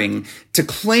bothering to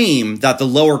claim that the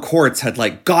lower courts had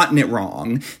gotten it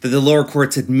wrong, that the lower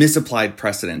courts had misapplied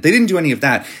precedent. They didn't do any of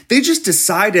that. They just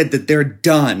decided that they're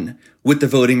done with the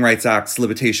Voting Rights Act's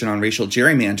limitation on racial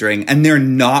gerrymandering, and they're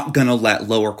not going to let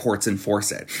lower courts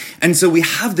enforce it. And so we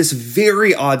have this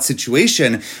very odd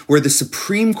situation where the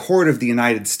Supreme Court of the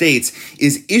United States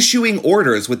is issuing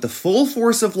orders with the full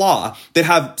force of law that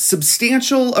have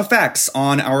substantial effects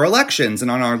on our elections and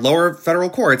on our lower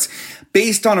federal courts,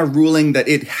 based on a ruling that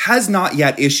it has not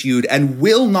yet issued and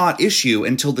will not issue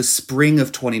until the spring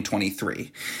of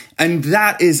 2023. And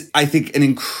that is, I think, an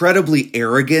incredibly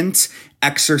arrogant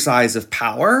exercise of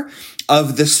power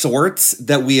of the sorts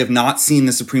that we have not seen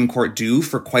the Supreme Court do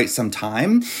for quite some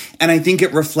time. And I think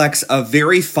it reflects a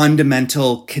very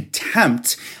fundamental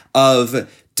contempt of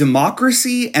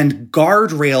democracy and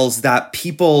guardrails that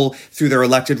people, through their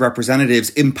elected representatives,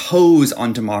 impose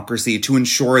on democracy to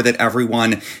ensure that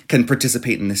everyone can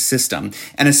participate in the system.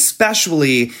 And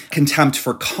especially contempt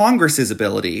for Congress's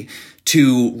ability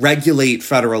to regulate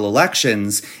federal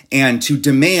elections and to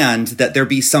demand that there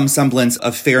be some semblance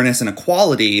of fairness and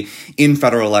equality in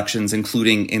federal elections,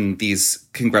 including in these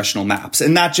congressional maps.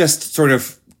 And not just sort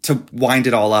of to wind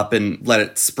it all up and let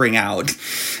it spring out.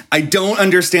 I don't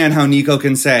understand how Nico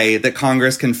can say that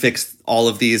Congress can fix all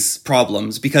of these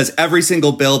problems, because every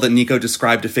single bill that Nico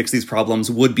described to fix these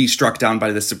problems would be struck down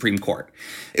by the Supreme Court.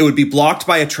 It would be blocked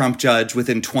by a Trump judge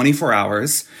within 24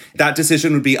 hours. That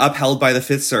decision would be upheld by the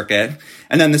Fifth Circuit,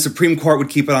 and then the Supreme Court would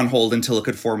keep it on hold until it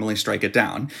could formally strike it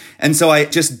down. And so I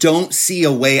just don't see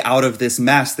a way out of this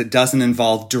mess that doesn't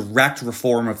involve direct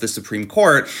reform of the Supreme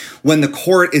Court, when the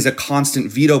court is a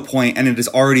constant veto point, and it has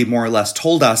already more or less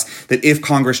told us that if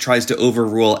Congress tries to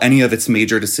overrule any of its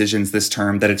major decisions this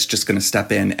term, that it's just going to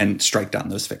step in and strike down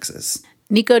those fixes.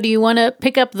 Nico, do you want to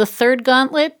pick up the third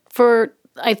gauntlet?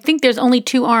 I think there's only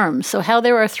 2 arms, so how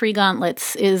there are 3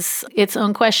 gauntlets is its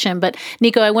own question. But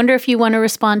Nico, I wonder if you want to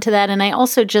respond to that. And I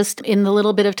also, just in the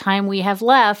little bit of time we have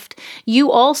left,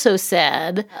 you also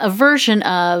said a version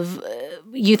of,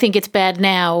 you think it's bad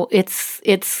now, it's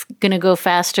going to go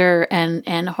faster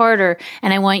and harder.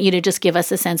 And I want you to just give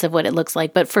us a sense of what it looks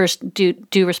like. But first,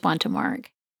 do respond to Mark.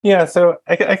 Yeah, so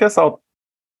I guess I'll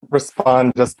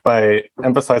respond just by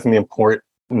emphasizing the importance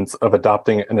of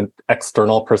adopting an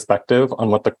external perspective on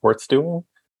what the court's doing.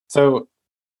 So,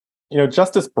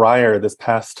 Justice Breyer this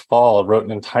past fall wrote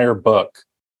an entire book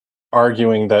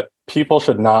arguing that people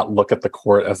should not look at the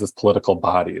court as this political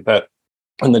body, that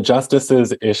when the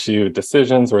justices issue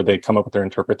decisions or they come up with their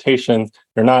interpretations,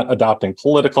 they're not adopting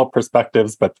political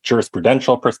perspectives, but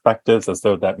jurisprudential perspectives, as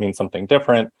though that means something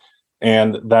different,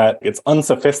 and that it's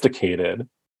unsophisticated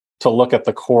to look at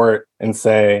the court and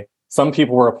say, some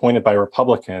people were appointed by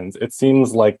Republicans. It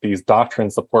seems like these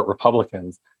doctrines support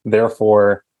Republicans.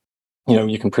 Therefore,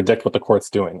 you can predict what the court's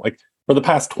doing. Like, for the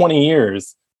past 20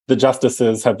 years, the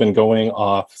justices have been going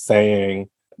off saying,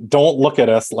 don't look at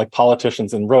us like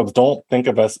politicians in robes. Don't think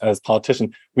of us as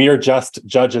politicians. We are just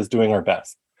judges doing our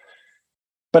best.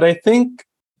 But I think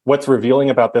what's revealing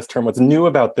about this term, what's new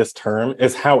about this term,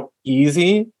 is how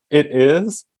easy it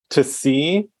is to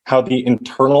see how the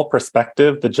internal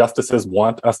perspective the justices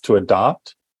want us to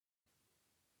adopt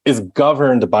is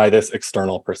governed by this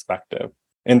external perspective.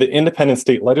 And the independent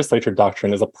state legislature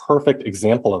doctrine is a perfect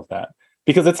example of that,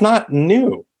 because it's not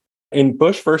new. In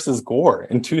Bush versus Gore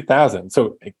in 2000,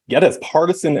 so get as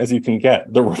partisan as you can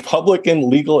get, the Republican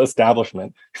legal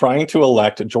establishment trying to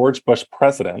elect George Bush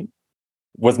president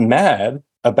was mad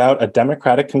about a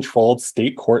Democratic-controlled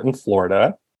state court in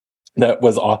Florida that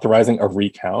was authorizing a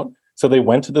recount. So they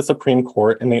went to the Supreme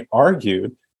Court and they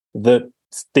argued that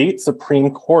state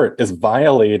Supreme Court is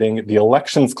violating the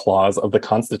elections clause of the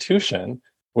Constitution,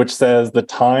 which says the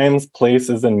times,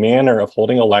 places, and manner of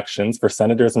holding elections for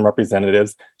senators and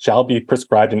representatives shall be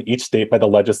prescribed in each state by the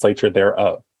legislature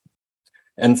thereof.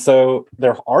 And so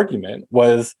their argument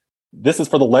was, this is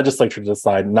for the legislature to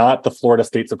decide, not the Florida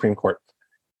State Supreme Court.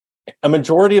 A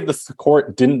majority of the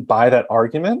court didn't buy that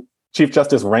argument. Chief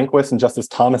Justice Rehnquist and Justice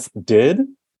Thomas did.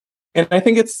 And I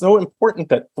think it's so important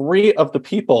that three of the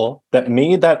people that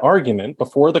made that argument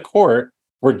before the court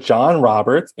were John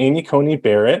Roberts, Amy Coney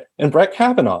Barrett, and Brett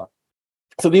Kavanaugh.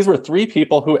 So these were three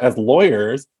people who, as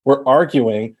lawyers, were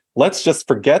arguing, let's just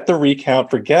forget the recount,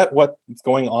 forget what's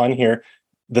going on here.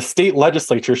 The state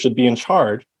legislature should be in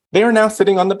charge. They are now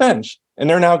sitting on the bench, and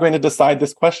they're now going to decide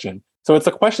this question. So it's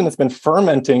a question that's been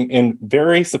fermenting in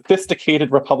very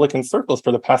sophisticated Republican circles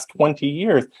for the past 20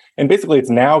 years. And basically, it's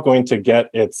now going to get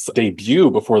its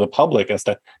debut before the public as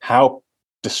to how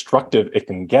destructive it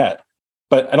can get.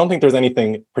 But I don't think there's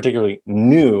anything particularly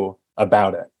new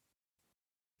about it.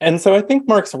 And so I think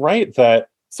Mark's right that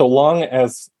so long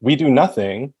as we do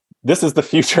nothing, this is the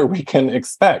future we can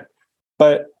expect.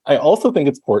 But I also think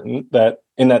it's important that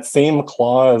in that same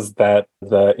clause that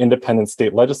the independent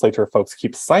state legislature folks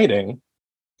keep citing,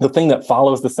 the thing that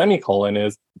follows the semicolon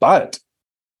is but,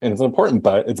 and it's an important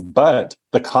but, it's but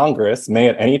the Congress may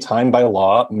at any time by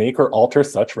law make or alter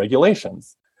such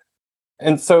regulations.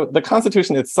 And so the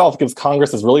Constitution itself gives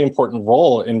Congress this really important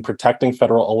role in protecting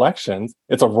federal elections.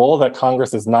 It's a role that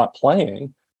Congress is not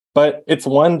playing, but it's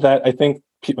one that I think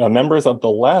members of the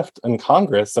left in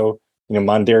Congress, so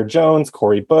Mondaire Jones,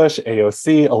 Cori Bush,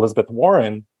 AOC, Elizabeth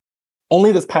Warren,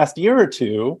 only this past year or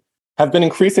two have been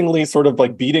increasingly sort of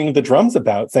like beating the drums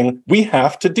about saying, we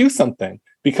have to do something.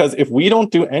 Because if we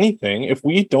don't do anything, if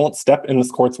we don't step in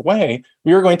this court's way,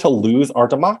 we are going to lose our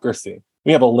democracy.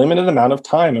 We have a limited amount of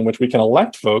time in which we can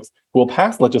elect folks who will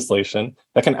pass legislation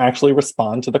that can actually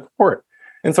respond to the court.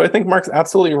 And so I think Mark's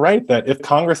absolutely right that if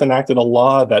Congress enacted a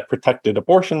law that protected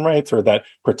abortion rights or that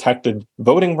protected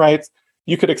voting rights,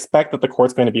 you could expect that the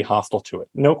court's going to be hostile to it,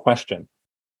 no question.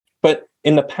 But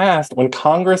in the past, when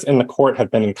Congress and the court have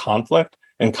been in conflict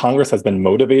and Congress has been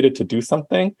motivated to do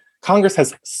something, Congress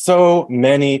has so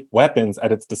many weapons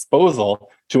at its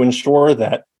disposal to ensure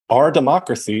that our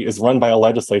democracy is run by a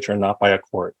legislature and not by a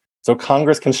court. So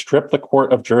Congress can strip the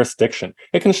court of jurisdiction.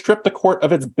 It can strip the court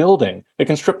of its building. It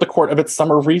can strip the court of its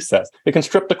summer recess. It can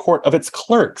strip the court of its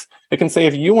clerks. It can say,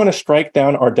 if you want to strike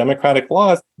down our democratic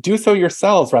laws, do so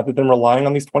yourselves rather than relying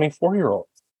on these 24-year-olds.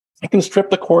 It can strip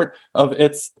the court of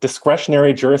its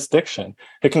discretionary jurisdiction.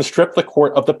 It can strip the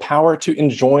court of the power to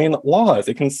enjoin laws.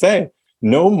 It can say,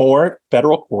 no more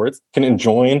federal courts can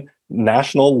enjoin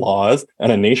national laws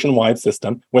and a nationwide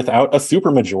system without a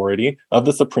supermajority of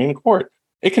the Supreme Court.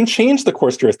 It can change the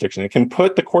court's jurisdiction. It can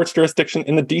put the court's jurisdiction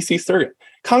in the DC Circuit.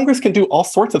 Congress can do all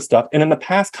sorts of stuff. And in the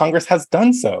past, Congress has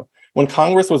done so. When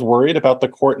Congress was worried about the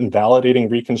court invalidating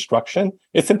Reconstruction,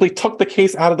 it simply took the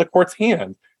case out of the court's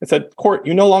hand and said, court,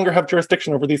 you no longer have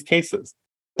jurisdiction over these cases.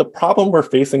 The problem we're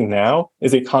facing now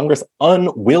is a Congress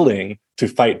unwilling to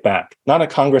fight back, not a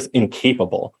Congress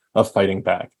incapable of fighting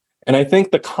back. And I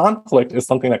think the conflict is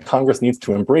something that Congress needs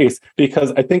to embrace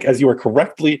because I think, as you are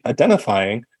correctly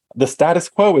identifying, the status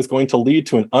quo is going to lead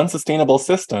to an unsustainable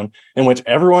system in which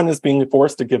everyone is being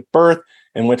forced to give birth,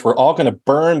 in which we're all going to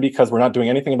burn because we're not doing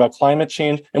anything about climate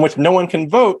change, in which no one can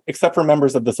vote except for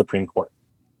members of the Supreme Court.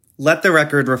 Let the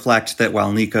record reflect that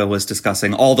while Nika was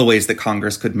discussing all the ways that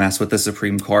Congress could mess with the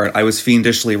Supreme Court, I was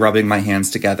fiendishly rubbing my hands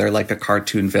together like a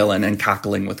cartoon villain and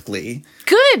cackling with glee.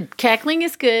 Good. Cackling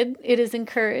is good. It is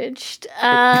encouraged.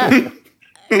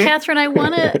 Catherine, I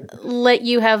want to let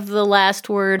you have the last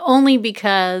word only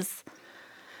because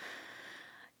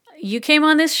you came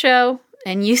on this show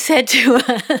and you said to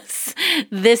us,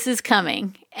 this is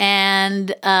coming.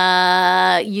 And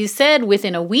you said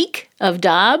within a week of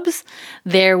Dobbs,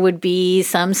 there would be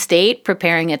some state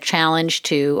preparing a challenge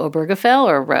to Obergefell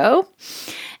or Roe.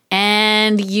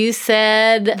 And you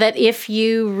said that if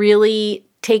you really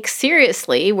take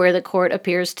seriously where the court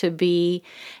appears to be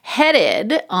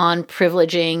headed on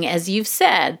privileging, as you've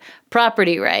said,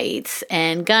 property rights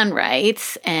and gun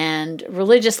rights and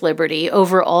religious liberty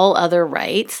over all other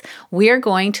rights, we are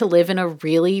going to live in a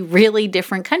really, really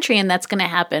different country, and that's going to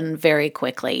happen very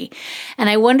quickly. And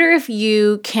I wonder if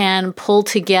you can pull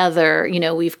together,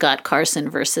 we've got Carson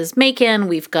versus Macon,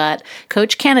 we've got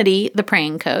Coach Kennedy, the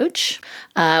praying coach,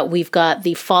 we've got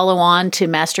the follow-on to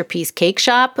Masterpiece Cake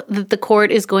Shop that the court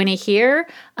is going to hear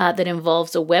that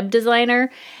involves a web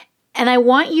designer. And I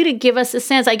want you to give us a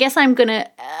sense. I guess I'm going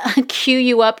to cue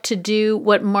you up to do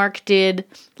what Mark did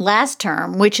last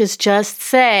term, which is just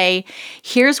say,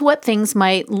 here's what things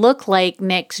might look like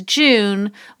next June,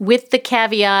 with the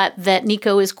caveat that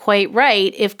Nico is quite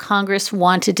right. If Congress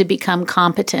wanted to become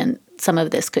competent, some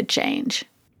of this could change.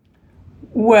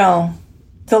 Well,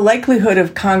 the likelihood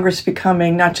of Congress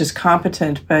becoming not just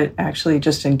competent, but actually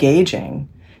just engaging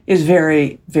is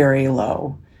very, very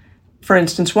low. For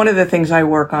instance, one of the things I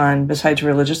work on besides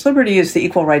religious liberty is the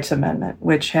Equal Rights Amendment,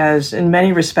 which has in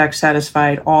many respects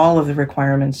satisfied all of the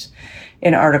requirements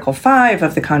in Article 5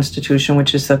 of the Constitution,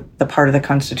 which is the part of the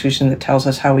Constitution that tells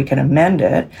us how we can amend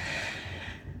it.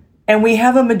 And we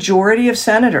have a majority of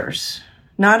senators,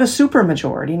 not a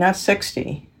supermajority, not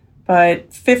 60,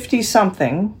 but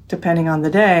 50-something, depending on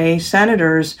the day,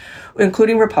 senators,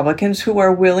 including Republicans, who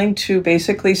are willing to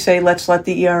basically say, let's let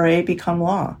the ERA become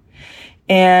law.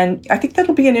 And I think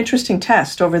that'll be an interesting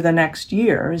test over the next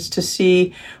year, is to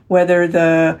see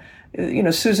whether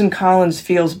Susan Collins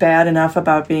feels bad enough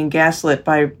about being gaslit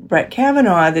by Brett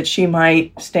Kavanaugh that she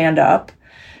might stand up,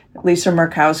 Lisa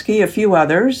Murkowski, a few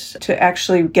others, to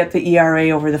actually get the ERA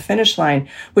over the finish line,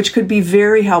 which could be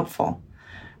very helpful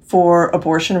for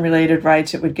abortion-related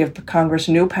rights. It would give Congress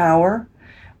new power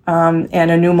and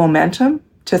a new momentum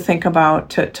to think about,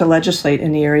 to legislate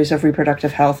in the areas of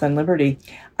reproductive health and liberty.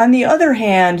 On the other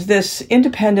hand, this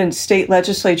independent state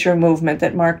legislature movement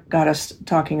that Mark got us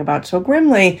talking about so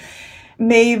grimly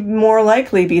may more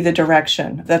likely be the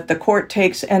direction that the court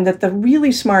takes, and that the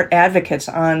really smart advocates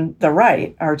on the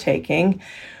right are taking,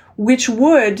 which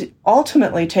would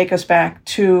ultimately take us back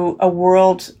to a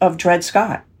world of Dred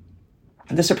Scott,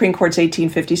 the Supreme Court's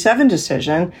 1857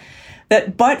 decision,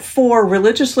 that but for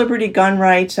religious liberty, gun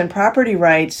rights, and property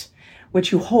rights,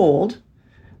 which you hold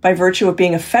by virtue of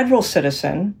being a federal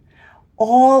citizen,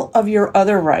 all of your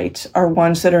other rights are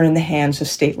ones that are in the hands of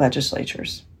state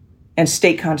legislatures and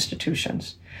state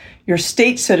constitutions. Your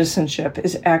state citizenship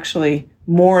is actually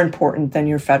more important than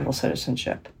your federal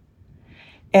citizenship.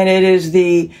 And it is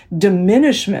the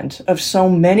diminishment of so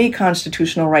many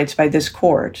constitutional rights by this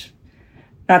court,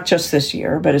 not just this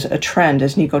year, but as a trend,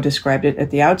 as Nico described it at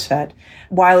the outset,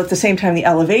 while at the same time the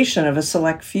elevation of a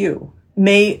select few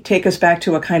may take us back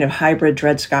to a kind of hybrid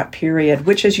Dred Scott period,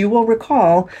 which, as you will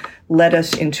recall, led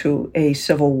us into a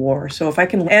civil war. So if I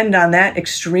can end on that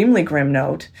extremely grim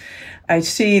note, I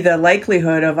see the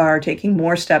likelihood of our taking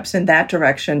more steps in that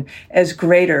direction as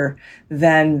greater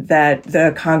than that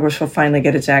the Congress will finally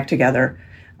get its act together,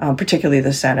 particularly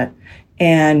the Senate,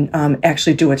 and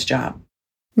actually do its job.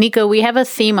 Nico, we have a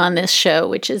theme on this show,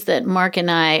 which is that Mark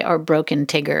and I are broken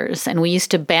Tiggers, and we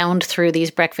used to bound through these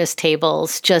breakfast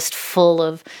tables just full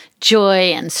of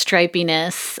joy and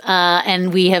stripiness,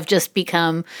 and we have just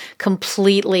become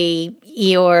completely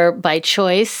Eeyore by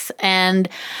choice. And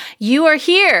you are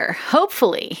here,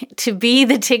 hopefully, to be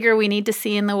the Tigger we need to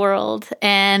see in the world.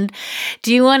 And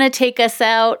do you want to take us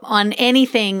out on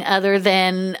anything other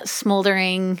than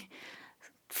smoldering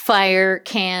fire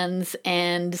cans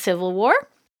and civil war?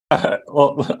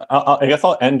 I guess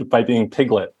I'll end by being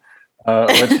Piglet,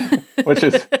 which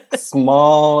is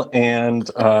small and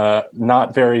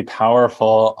not very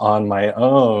powerful on my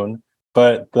own,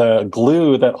 but the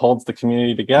glue that holds the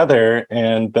community together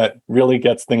and that really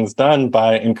gets things done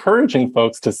by encouraging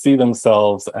folks to see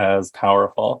themselves as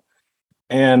powerful.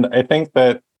 And I think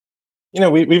that,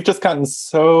 we've just gotten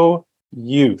so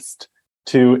used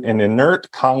to an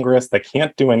inert Congress that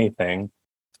can't do anything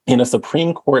in a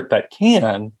Supreme Court that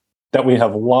can, that we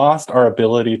have lost our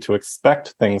ability to expect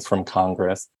things from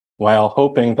Congress while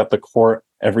hoping that the court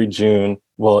every June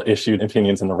will issue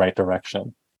opinions in the right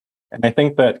direction. And I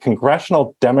think that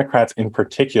congressional Democrats in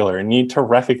particular need to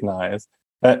recognize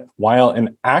that while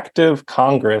an active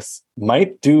Congress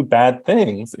might do bad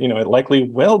things, it likely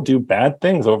will do bad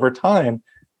things over time,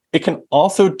 it can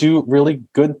also do really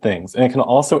good things. And it can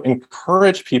also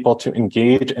encourage people to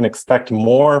engage and expect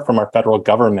more from our federal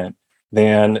government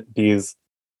than these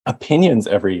opinions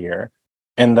every year,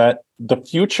 and that the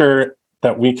future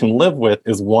that we can live with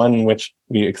is one in which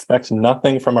we expect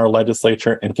nothing from our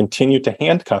legislature and continue to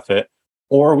handcuff it,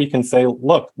 Or we can say,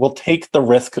 look, we'll take the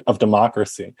risk of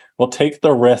democracy. We'll take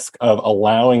the risk of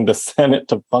allowing the Senate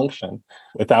to function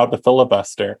without a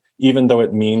filibuster, even though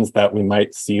it means that we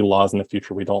might see laws in the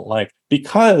future we don't like,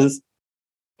 because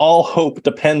all hope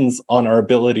depends on our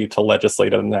ability to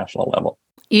legislate at a national level.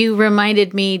 You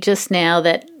reminded me just now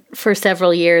that for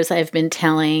several years, I've been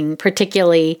telling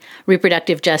particularly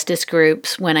reproductive justice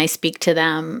groups when I speak to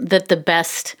them that the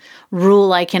best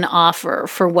rule I can offer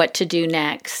for what to do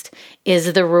next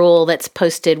is the rule that's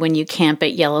posted when you camp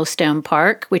at Yellowstone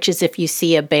Park, which is if you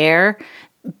see a bear,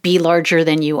 be larger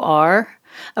than you are.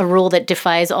 A rule that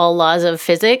defies all laws of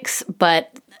physics,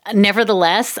 but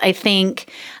nevertheless, I think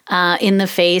in the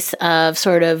face of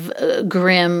sort of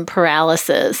grim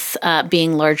paralysis,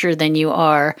 being larger than you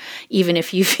are, even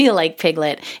if you feel like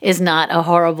Piglet, is not a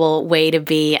horrible way to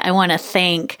be. I want to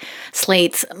thank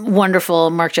Slate's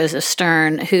wonderful Mark Joseph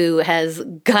Stern, who has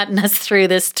gotten us through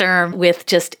this term with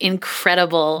just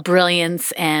incredible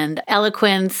brilliance and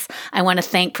eloquence. I want to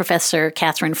thank Professor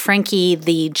Catherine Franke,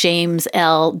 the James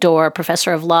L. Dorr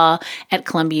Professor of Law at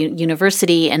Columbia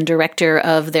University and director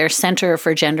of their Center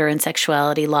for Gender and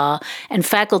Sexuality Law and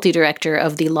faculty director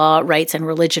of the Law, Rights, and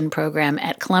Religion program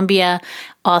at Columbia,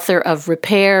 author of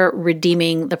Repair,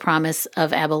 Redeeming the Promise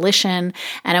of Abolition.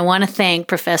 And I want to thank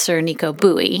Professor Nico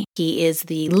Bowie. He is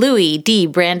the Louis D.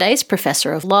 Brandeis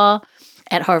Professor of Law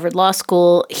at Harvard Law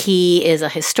School. He is a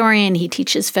historian. He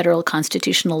teaches federal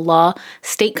constitutional law,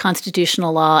 state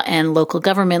constitutional law, and local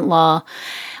government law.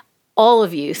 All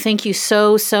of you, thank you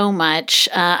so, so much.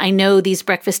 I know these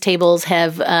breakfast tables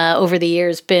have, over the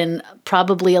years, been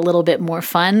probably a little bit more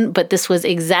fun, but this was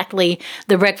exactly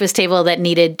the breakfast table that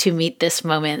needed to meet this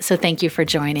moment. So thank you for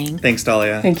joining. Thanks,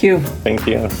 Dahlia. Thank you. Thank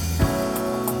you.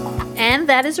 And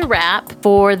that is a wrap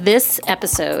for this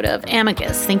episode of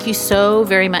Amicus. Thank you so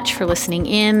very much for listening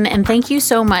in, and thank you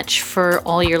so much for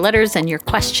all your letters and your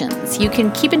questions. You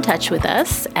can keep in touch with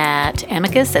us at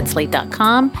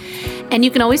amicus@slate.com, and you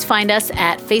can always find us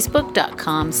at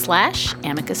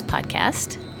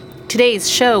facebook.com/amicuspodcast. Today's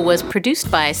show was produced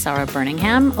by Sarah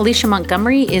Birmingham. Alicia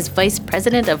Montgomery is Vice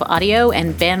President of Audio,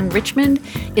 and Ben Richmond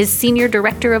is Senior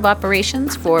Director of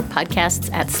Operations for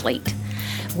Podcasts at Slate.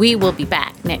 We will be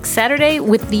back next Saturday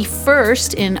with the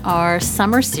first in our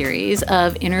summer series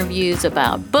of interviews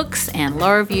about books and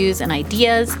law reviews and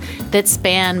ideas that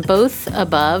span both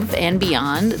above and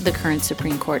beyond the current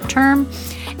Supreme Court term.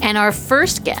 And our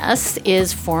first guest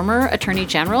is former Attorney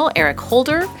General Eric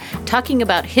Holder, talking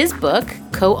about his book,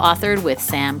 co-authored with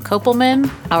Sam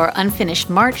Kopelman, Our Unfinished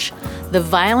March, The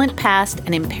Violent Past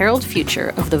and Imperiled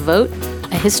Future of the Vote,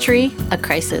 A History, a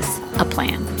Crisis, a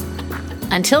Plan.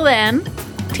 Until then,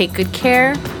 take good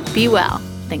care, be well.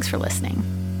 Thanks for listening.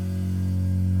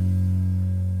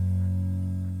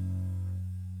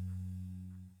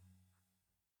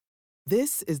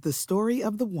 This is the story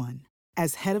of the one.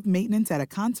 As head of maintenance at a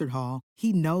concert hall,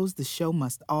 he knows the show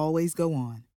must always go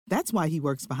on. That's why he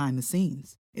works behind the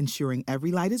scenes, ensuring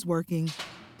every light is working,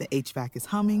 the HVAC is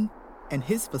humming, and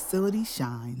his facility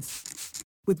shines.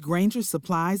 With Grainger's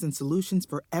supplies and solutions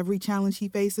for every challenge he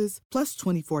faces, plus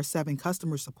 24/7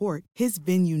 customer support, his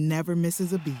venue never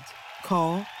misses a beat.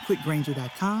 Call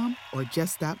quickgrainger.com or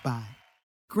just stop by.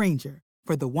 Grainger,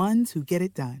 for the ones who get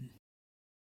it done.